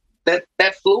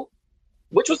that flu,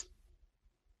 which was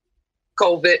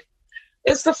COVID,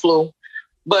 it's the flu,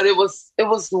 but it was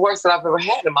the worst that I've ever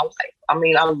had in my life. I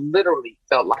mean, I literally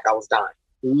felt like I was dying.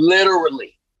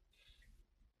 Literally.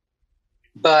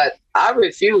 But I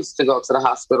refused to go to the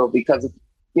hospital because,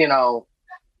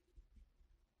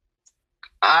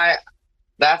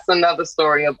 that's another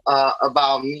story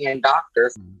about me and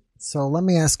doctors. So let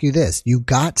me ask you this. You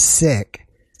got sick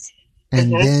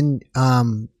and then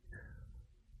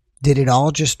did it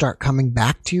all just start coming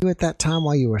back to you at that time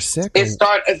while you were sick? It's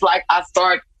like I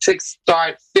start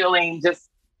feeling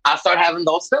I start having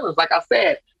those feelings, like I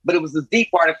said, but it was the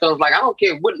deep part of feelings. Like, I don't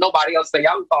care what nobody else say.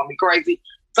 Y'all can call me crazy.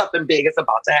 Something big is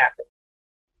about to happen.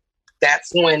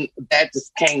 That's when that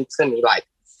just came to me, like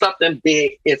something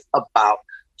big is about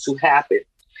to happen.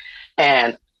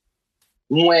 And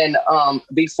when,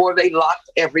 before they locked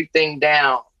everything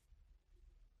down,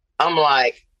 I'm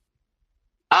like,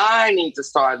 I need to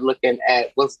start looking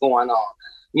at what's going on.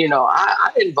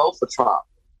 I didn't vote for Trump.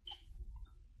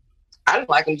 I didn't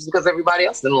like him just because everybody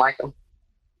else didn't like him.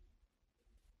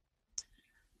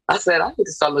 I said, I need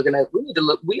to start looking at, we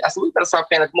better start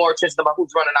paying more attention about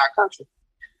who's running our country.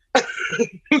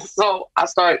 So I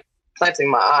started planting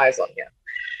my eyes on him.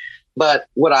 But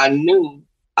what I knew,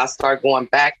 I started going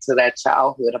back to that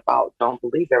childhood about don't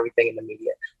believe everything in the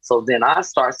media. So then I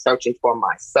started searching for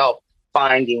myself,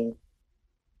 finding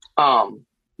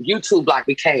YouTube like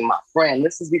became my friend.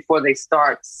 This is before they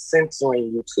start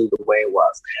censoring YouTube the way it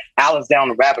was. Alice Down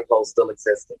the Rabbit Hole still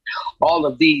existed. All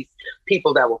of these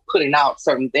people that were putting out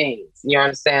certain things, you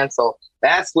understand? So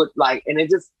that's what and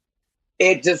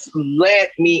it just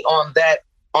led me on that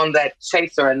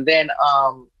chaser. And then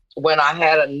when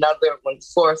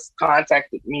Source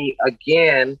contacted me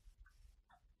again,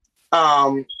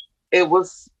 it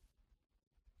was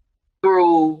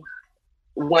through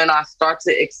when I start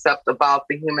to accept about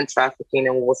the human trafficking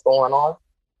and what's going on.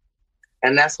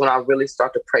 And that's when I really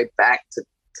start to pray back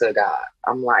to God.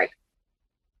 I'm like,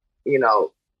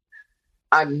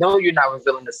 I know you're not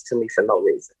revealing this to me for no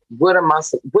reason. What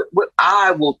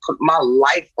I will put my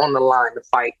life on the line to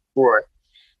fight for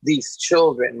these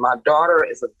children. My daughter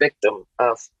is a victim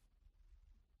of,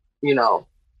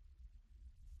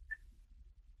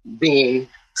 being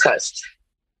touched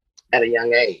at a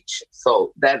young age.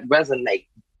 So that resonates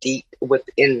deep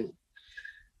within,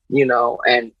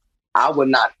 and I would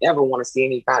not ever want to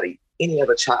see any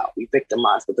other child be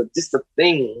victimized. But just the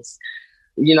things,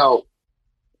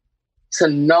 to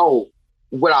know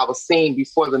what I was seeing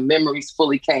before the memories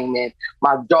fully came in.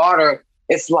 My daughter,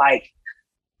 it's like,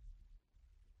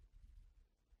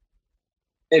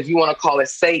 if you want to call it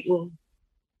Satan,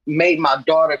 made my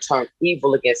daughter turn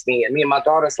evil against me. And me and my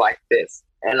daughter's like this.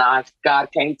 And God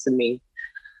came to me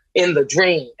in the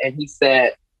dream and he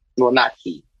said, well, not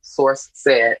he, Source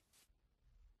said,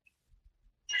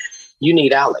 you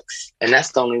need Alex. And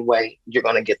that's the only way you're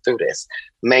going to get through this.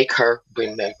 Make her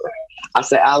remember. I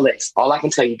said, Alex, all I can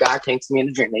tell you, God came to me in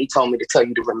the dream and he told me to tell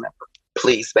you to remember.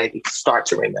 Please, baby, start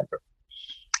to remember.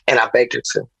 And I begged her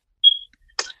to.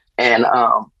 And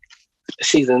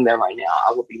she's in there right now.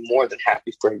 I would be more than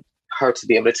happy for her to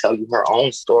be able to tell you her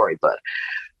own story. But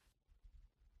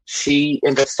she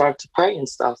ended up starting to pray and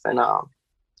stuff. And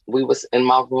we was in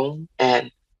my room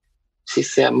and She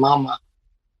said, Mama,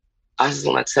 I just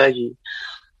want to tell you,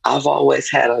 I've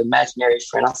always had an imaginary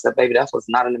friend. I said, baby, that was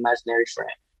not an imaginary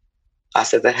friend. I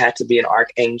said, that had to be an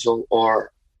archangel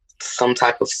or some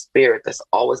type of spirit that's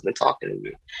always been talking to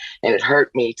me. And it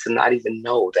hurt me to not even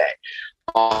know that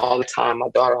all the time, my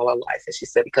daughter all her life. And she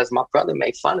said, because my brother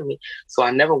made fun of me. So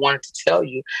I never wanted to tell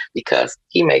you because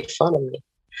he made fun of me,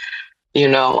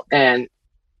 and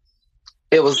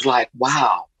it was like,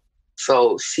 wow.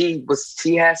 So she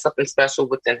had something special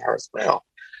within her as well.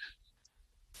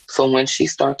 So when she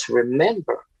started to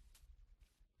remember,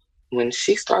 when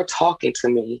she started talking to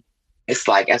me, it's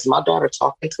like, as my daughter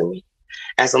talking to me,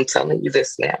 as I'm telling you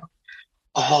this now,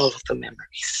 all of the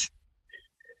memories,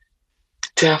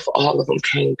 Jeff, all of them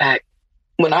came back.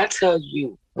 When I tell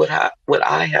you what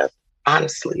I have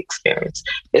honestly experienced,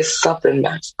 it's something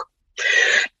magical.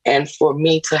 And for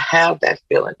me to have that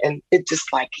feeling, and it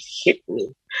just like hit me.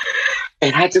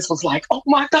 And I just was like, oh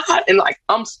my God. And like,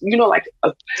 I'm, like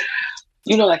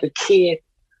a kid,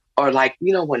 or like,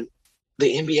 when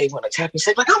the NBA won a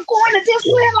championship, like, I'm going to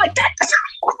Disneyland like that.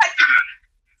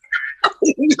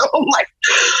 I'm like,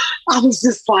 I was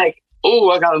just like,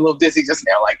 oh, I got a little dizzy just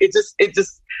now. Like, it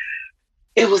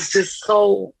was just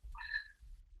so,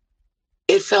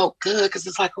 it felt good because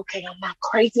it's like, okay, I'm not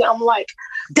crazy. I'm like,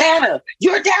 Dada,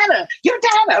 you're Dada,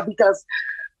 because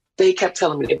they kept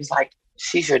telling me, it was like,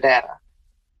 she's your Dada,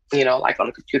 like on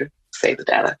the computer, save the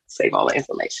data, save all the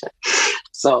information.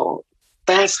 So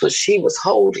that's what she was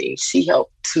holding. She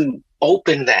helped to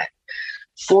open that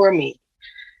for me,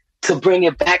 to bring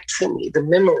it back to me, the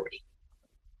memory.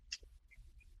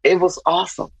 It was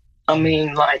awesome. I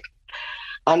mean, like,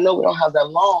 I know we don't have that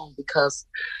long because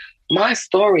my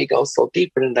story goes so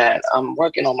deeper than that. I'm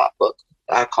working on my book.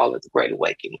 I call it The Great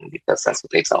Awakening because that's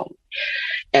what they told me.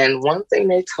 And one thing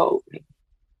they told me,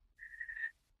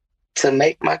 to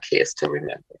make my kids to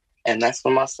remember. And that's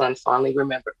when my son finally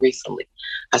remembered recently.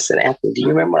 I said, Anthony, do you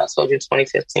remember what I told you in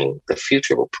 2015? The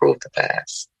future will prove the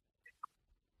past.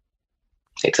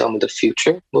 They told me the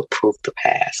future will prove the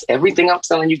past. Everything I'm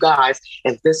telling you guys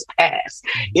in this past,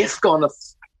 it's going to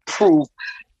prove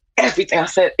everything. I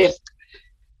said,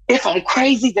 if I'm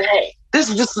crazy, then hey, this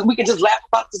is just, we can just laugh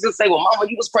about this and say, well, Mama,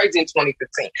 you was crazy in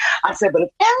 2015. I said, but if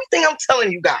everything I'm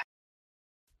telling you guys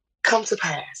comes to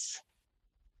pass,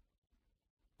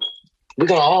 we're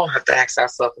going to all have to ask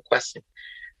ourselves a question.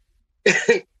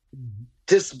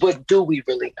 Just what do we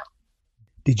really know?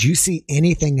 Did you see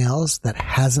anything else that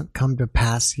hasn't come to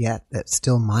pass yet that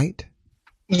still might?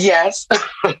 Yes.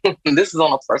 This is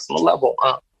on a personal level.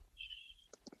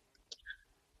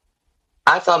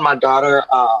 I thought my daughter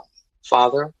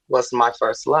father was my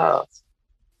first love,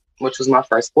 which was my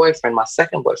first boyfriend. My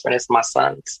second boyfriend is my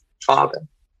son's father.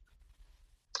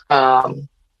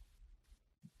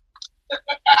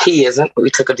 He isn't. We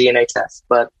took a DNA test,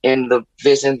 but in the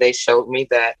vision, they showed me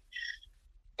that,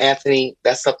 Anthony,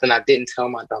 that's something I didn't tell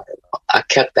my daughter. I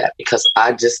kept that because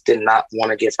I just did not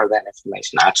want to give her that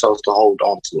information. I chose to hold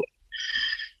on to it.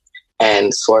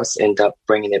 And Source ended up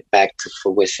bringing it back to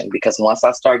fruition because once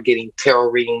I started getting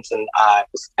tarot readings and I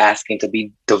was asking to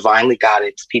be divinely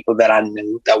guided to people that I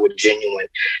knew that were genuine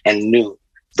and knew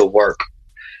the work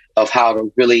of how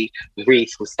to really read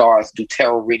from stars, do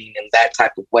tarot reading in that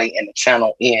type of way, and to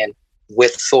channel in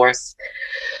with Source.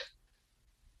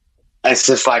 It's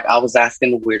just like I was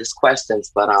asking the weirdest questions,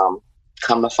 but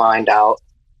come to find out,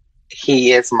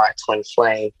 he is my twin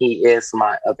flame. He is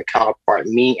my other counterpart.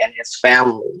 Me and his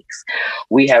families,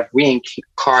 we have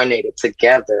reincarnated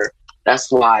together.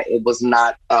 That's why it was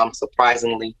not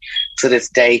surprisingly to this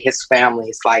day, his family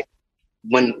is like,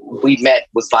 when we met,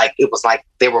 it was like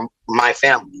they were my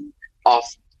family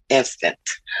off instant.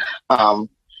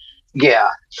 Yeah,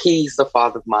 he's the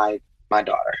father of my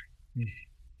daughter. Mm-hmm.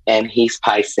 And he's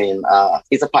Piscean.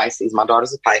 He's a Pisces. My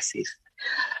daughter's a Pisces.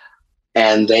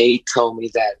 And they told me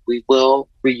that we will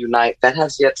reunite. That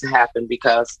has yet to happen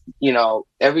because,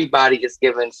 everybody is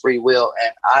given free will,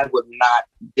 and I would not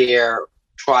dare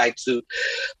try to.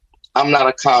 I'm not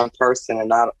a con person,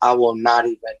 and I will not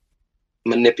even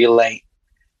manipulate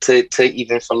to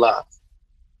even for love.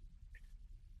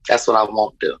 That's what I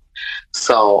won't do.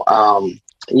 So,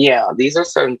 these are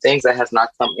certain things that has not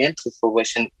come into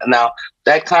fruition. Now,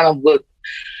 that kind of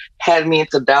had me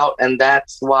into doubt, and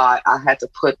that's why I had to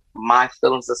put my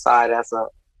feelings aside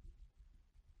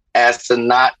as to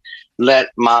not let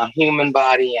my human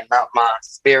body and not my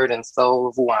spirit and soul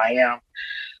of who I am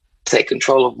take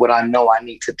control of what I know I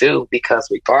need to do, because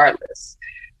regardless,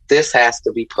 this has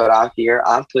to be put out here.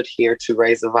 I'm put here to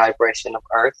raise the vibration of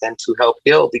Earth and to help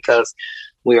heal, because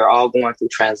We are all going through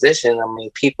transition. I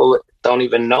mean, people don't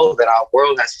even know that our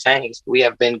world has changed. We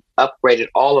have been upgraded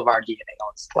all of our DNA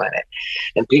on this planet,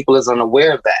 and people is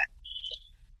unaware of that.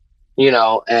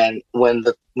 And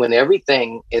when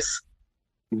everything is,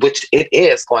 which it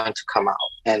is going to come out,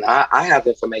 and I have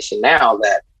information now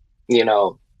that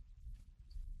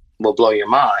will blow your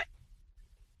mind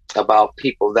about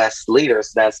people that's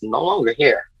leaders that's no longer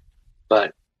here,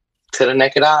 but to the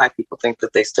naked eye, people think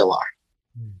that they still are.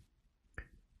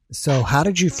 So how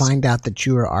did you find out that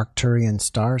you were Arcturian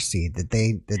starseed? Did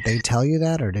they tell you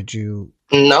that, or did you?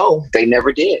 No, they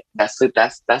never did. That's it.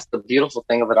 That's the beautiful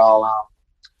thing of it all.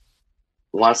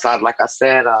 Once like I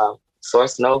said,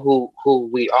 Source know who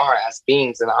we are as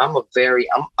beings, and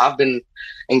I've been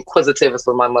inquisitive, is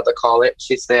what my mother called it.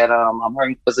 She said, I'm her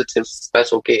inquisitive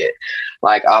special kid.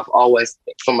 Like I've always,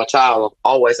 from a child, I've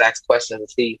always asked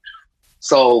questions.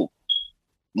 So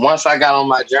once I got on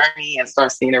my journey and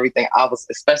started seeing everything, I was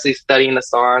especially studying the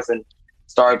stars and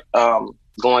start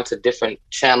going to different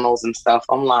channels and stuff.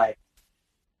 I'm like,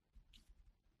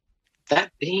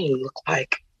 that being looked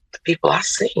like the people I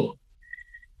seen.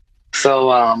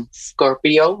 So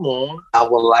Scorpio moon, I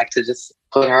would like to just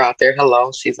put her out there.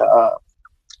 Hello, she's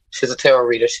a tarot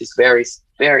reader. She's very,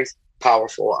 very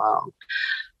powerful.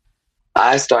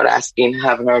 I started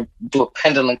having her do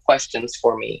pendulum questions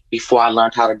for me before I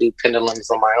learned how to do pendulums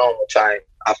on my own, which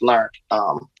I've learned.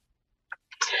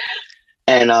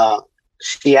 And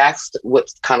she asked what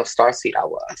kind of starseed I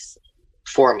was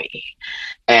for me,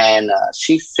 and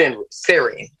she's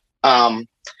Syrian.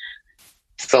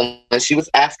 So when she was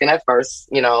asking at first,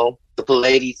 the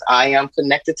Pleiades, I am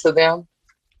connected to them,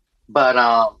 but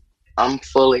I'm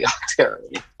fully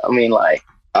Arcturian. I mean, like,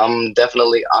 I'm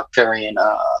definitely Arcturian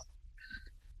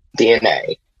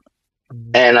DNA.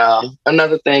 And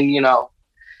another thing, as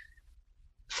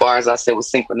far as I said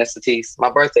with synchronicities, my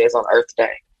birthday is on Earth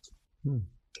Day.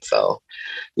 So,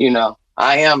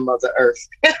 I am Mother Earth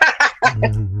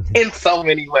in so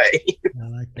many ways. I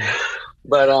like that.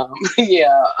 But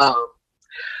yeah,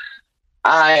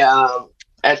 I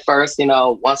at first,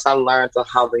 once I learned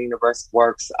how the universe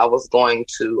works, I was going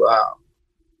to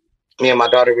me and my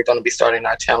daughter were going to be starting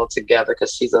our channel together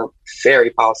because she's a very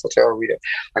powerful tarot reader.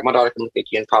 Like, my daughter can look at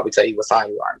you and probably tell you what sign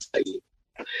you are and tell you.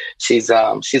 She's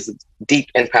a deep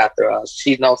empath.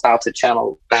 She knows how to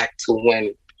channel back to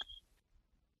when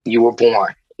you were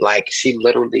born. Like, she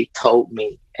literally told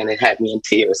me, and it had me in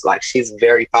tears. Like, she's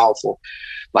very powerful.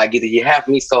 Like, either you have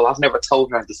me, so I've never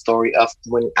told her the story of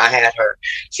when I had her.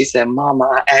 She said, Mama,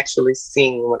 I actually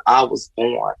seen when I was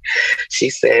born. She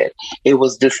said it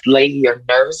was this lady, a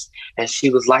nurse, and she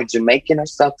was like Jamaican or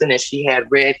something, and she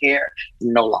had red hair.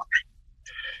 No lie.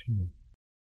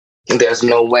 There's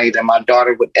no way that my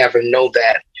daughter would ever know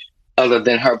that other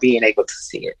than her being able to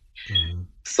see it.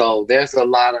 So there's a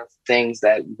lot of things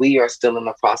that we are still in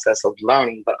the process of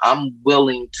learning, but I'm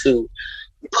willing to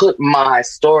put my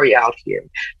story out here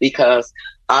because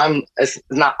it's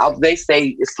not, they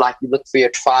say it's like you look for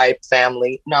your tribe,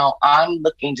 family. No, I'm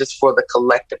looking just for the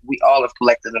collective. We all have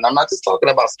collected, and I'm not just talking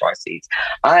about starseeds.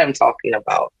 I am talking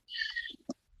about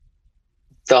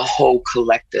the whole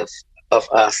collective of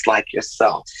us, like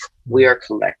yourself. We are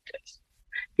collective.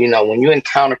 When you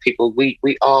encounter people, we're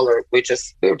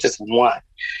just one.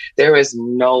 There is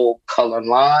no color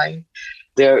line.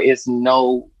 There is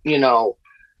no,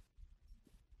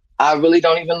 I really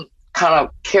don't even kind of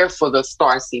care for the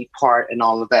starseed part and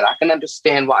all of that. I can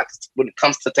understand why, 'cause when it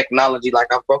comes to technology,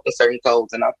 like, I've broken certain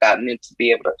codes and I've gotten into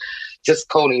be able to just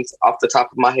coding off the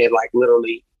top of my head, like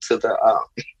literally to the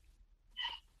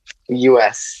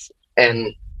US.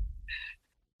 And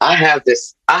I have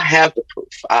the proof.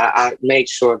 I made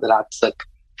sure that I took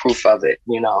proof of it.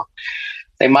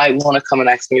 They might want to come and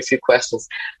ask me a few questions.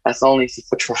 That's only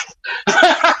for Trump.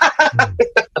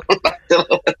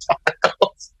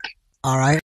 All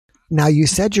right. Now, you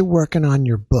said you're working on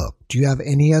your book. Do you have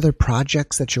any other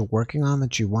projects that you're working on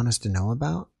that you want us to know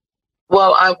about?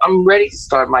 Well, I'm ready to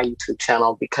start my YouTube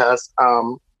channel because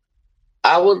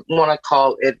I would want to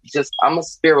call it I'm a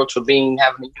spiritual being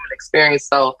having a human experience.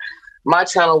 So my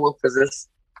channel will possess,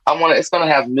 it's going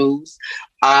to have news.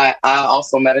 I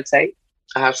also meditate.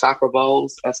 I have chakra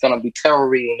bowls. It's going to be tarot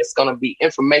reading. It's going to be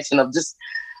information of just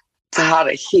how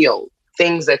to heal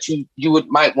things that you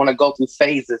might want to go through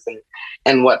phases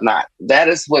and whatnot. That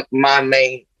is what my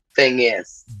main thing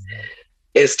is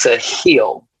to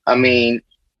heal. I mean,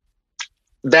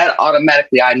 that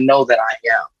automatically, I know that I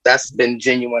am. That's been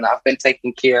genuine. I've been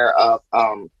taking care of,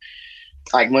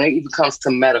 like, when it even comes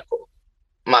to medical,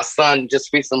 my son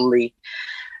just recently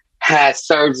had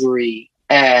surgery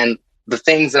and the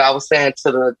things that I was saying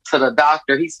to the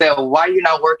doctor, he said, well, why are you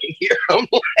not working here? I'm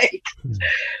like,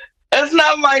 that's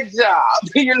not my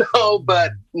job,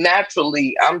 but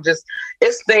naturally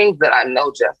it's things that I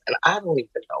know, Jeff, and I don't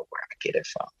even know where I get it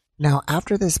from. Now,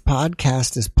 after this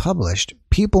podcast is published,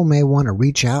 people may want to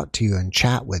reach out to you and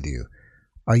chat with you.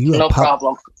 Are you no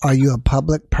problem? Are you a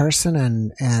public person?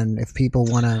 And if people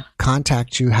want to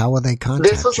contact you, how will they contact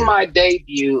you? This was my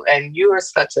debut, and you are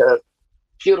such a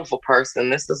beautiful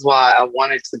person. This is why I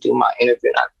wanted to do my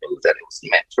interview. I knew that it was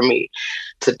meant for me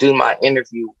to do my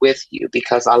interview with you,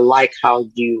 because I like how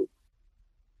you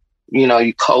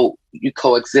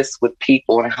coexist with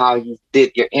people, and how you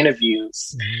did your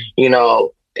interviews. Mm-hmm.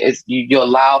 You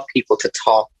allow people to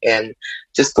talk, and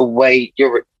just the way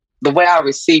I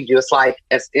received you, it's like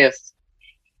as if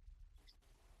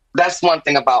that's one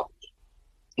thing about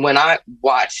me. When I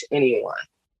watch anyone,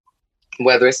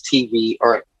 whether it's TV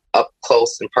or up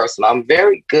close and personal, I'm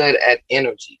very good at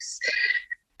energies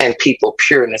and people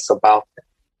pureness about them.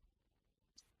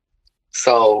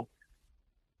 So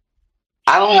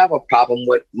I don't have a problem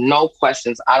with no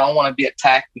questions. I don't want to be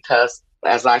attacked because,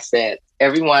 as I said,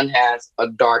 everyone has a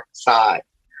dark side.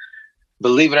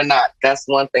 Believe it or not, that's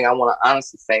one thing I want to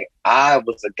honestly say. I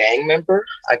was a gang member,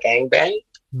 a gang bang.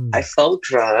 I sold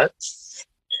drugs.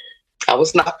 I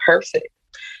was not perfect.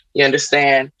 You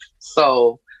understand?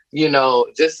 So,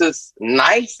 just as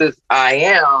nice as I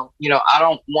am, I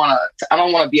don't want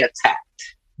to be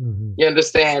attacked. Mm-hmm. You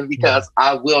understand? Because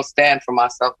I will stand for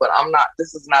myself, but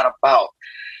this is not about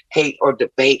hate or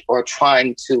debate or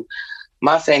trying to.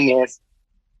 My thing is,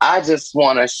 I just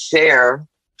want to share.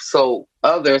 So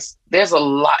others, there's a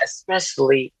lot,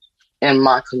 especially in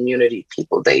my community,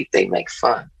 people, they make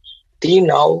fun. Do you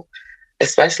know,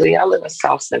 especially I live in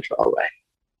South Central LA.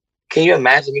 Can you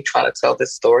imagine me trying to tell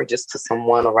this story just to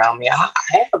someone around me? I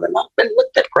haven't. I've been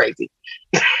looked at crazy.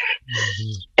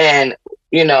 Mm-hmm. And,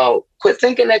 quit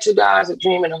thinking that you guys are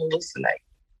dreaming and hallucinating.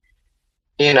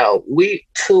 We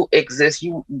too exist.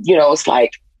 It's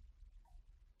like,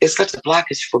 it's such a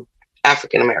blockage for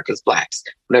African Americans, blacks,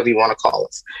 whatever you want to call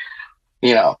us.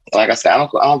 Like I said, I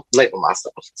don't label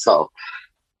myself. So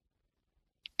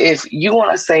if you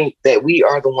want to say that we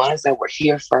are the ones that were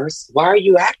here first, why are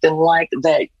you acting like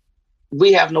that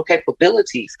we have no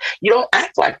capabilities? You don't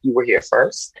act like you were here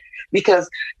first, because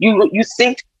you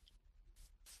think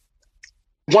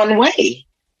one way.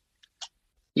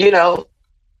 But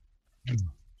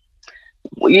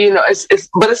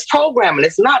it's programming.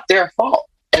 It's not their fault.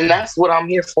 And that's what I'm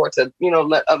here for, to,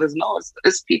 let others know.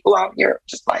 It's people out here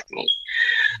just like me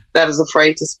that is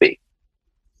afraid to speak.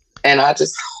 And I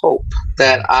just hope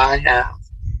that I have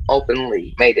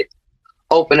openly made it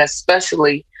open,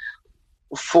 especially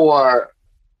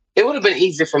it would have been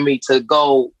easier for me to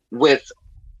go with,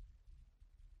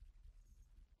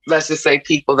 let's just say,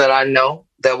 people that I know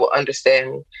that will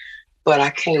understand me, but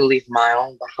I can't leave my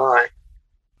own behind.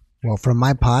 Well, from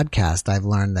my podcast, I've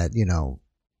learned that,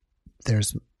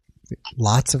 there's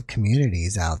lots of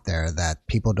communities out there that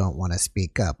people don't want to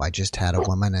speak up. I just had a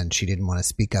woman and she didn't want to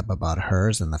speak up about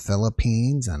hers in the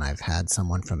Philippines. And I've had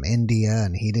someone from India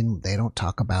and they don't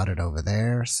talk about it over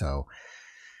there. So,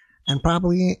 and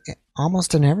probably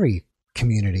almost in every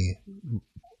community,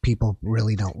 people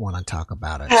really don't want to talk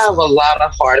about it. I have a lot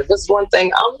of heart. If it's one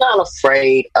thing, I'm not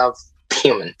afraid of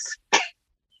humans.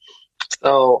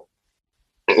 So,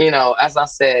 as I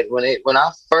said, when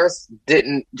I first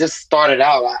started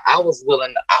out, I was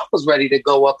ready to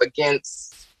go up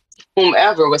against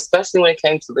whomever, especially when it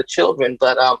came to the children.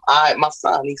 But my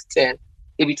son, he's 10.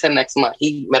 He'll be 10 next month.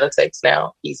 He meditates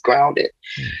now. He's grounded.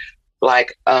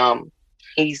 I'm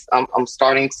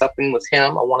starting something with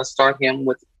him. I want to start him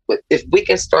with, if we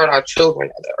can start our children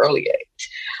at an early age,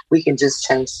 we can just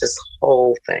change this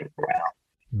whole thing around.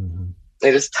 Mm-hmm.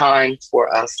 It is time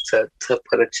for us to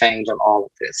put a change on all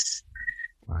of this.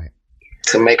 Right.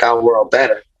 To make our world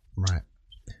better. Right.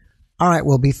 All right.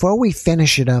 Well, before we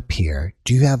finish it up here,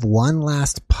 do you have one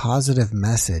last positive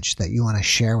message that you want to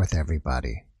share with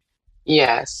everybody?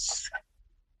 Yes.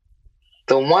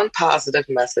 The one positive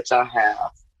message I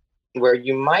have, where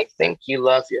you might think you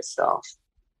love yourself,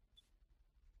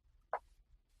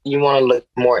 you want to look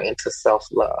more into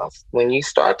self-love. When you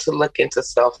start to look into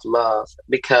self-love,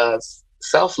 because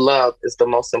self-love is the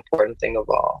most important thing of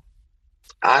all.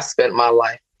 I spent my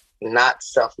life not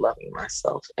self-loving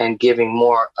myself and giving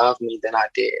more of me than I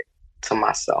did to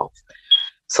myself.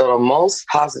 So the most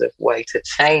positive way to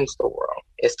change the world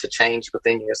is to change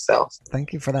within yourself.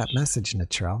 Thank you for that message,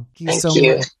 Natrell. Thank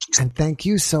you. Much. And thank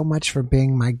you so much for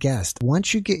being my guest.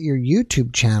 Once you get your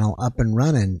YouTube channel up and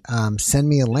running, send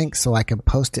me a link so I can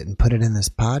post it and put it in this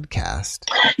podcast.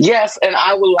 Yes, and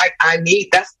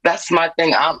that's my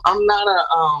thing. I'm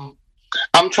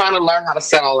trying to learn how to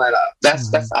set all that up.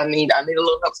 That's I need a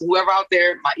little help. So whoever out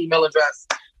there, my email address,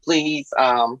 please.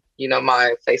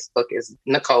 My Facebook is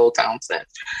Nicole Townsend,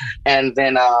 and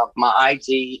then my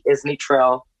IG is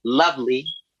Natrell Lovely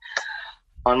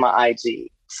on my IG.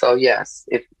 So yes,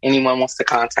 if anyone wants to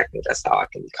contact me, that's how I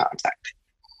can be contacted.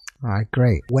 All right,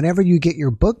 great. Whenever you get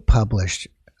your book published,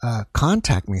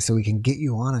 contact me so we can get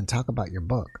you on and talk about your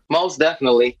book. Most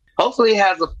definitely. Hopefully, it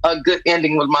has a good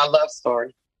ending with my love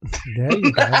story. There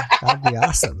you go. That'd be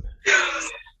awesome.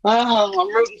 Oh,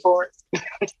 I'm rooting for it.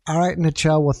 All right,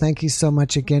 Natrell. Well, thank you so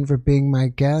much again for being my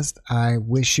guest. I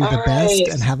wish you the best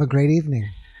and have a great evening.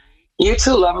 You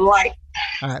too. Love and light.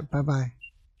 All right. Bye-bye.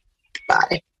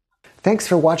 Bye. Thanks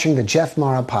for watching the Jeff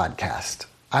Mara podcast.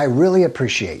 I really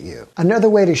appreciate you. Another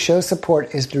way to show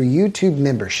support is through YouTube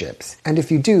memberships. And if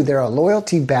you do, there are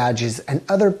loyalty badges and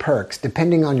other perks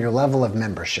depending on your level of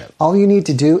membership. All you need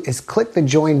to do is click the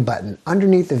join button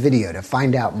underneath the video to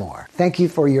find out more. Thank you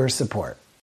for your support.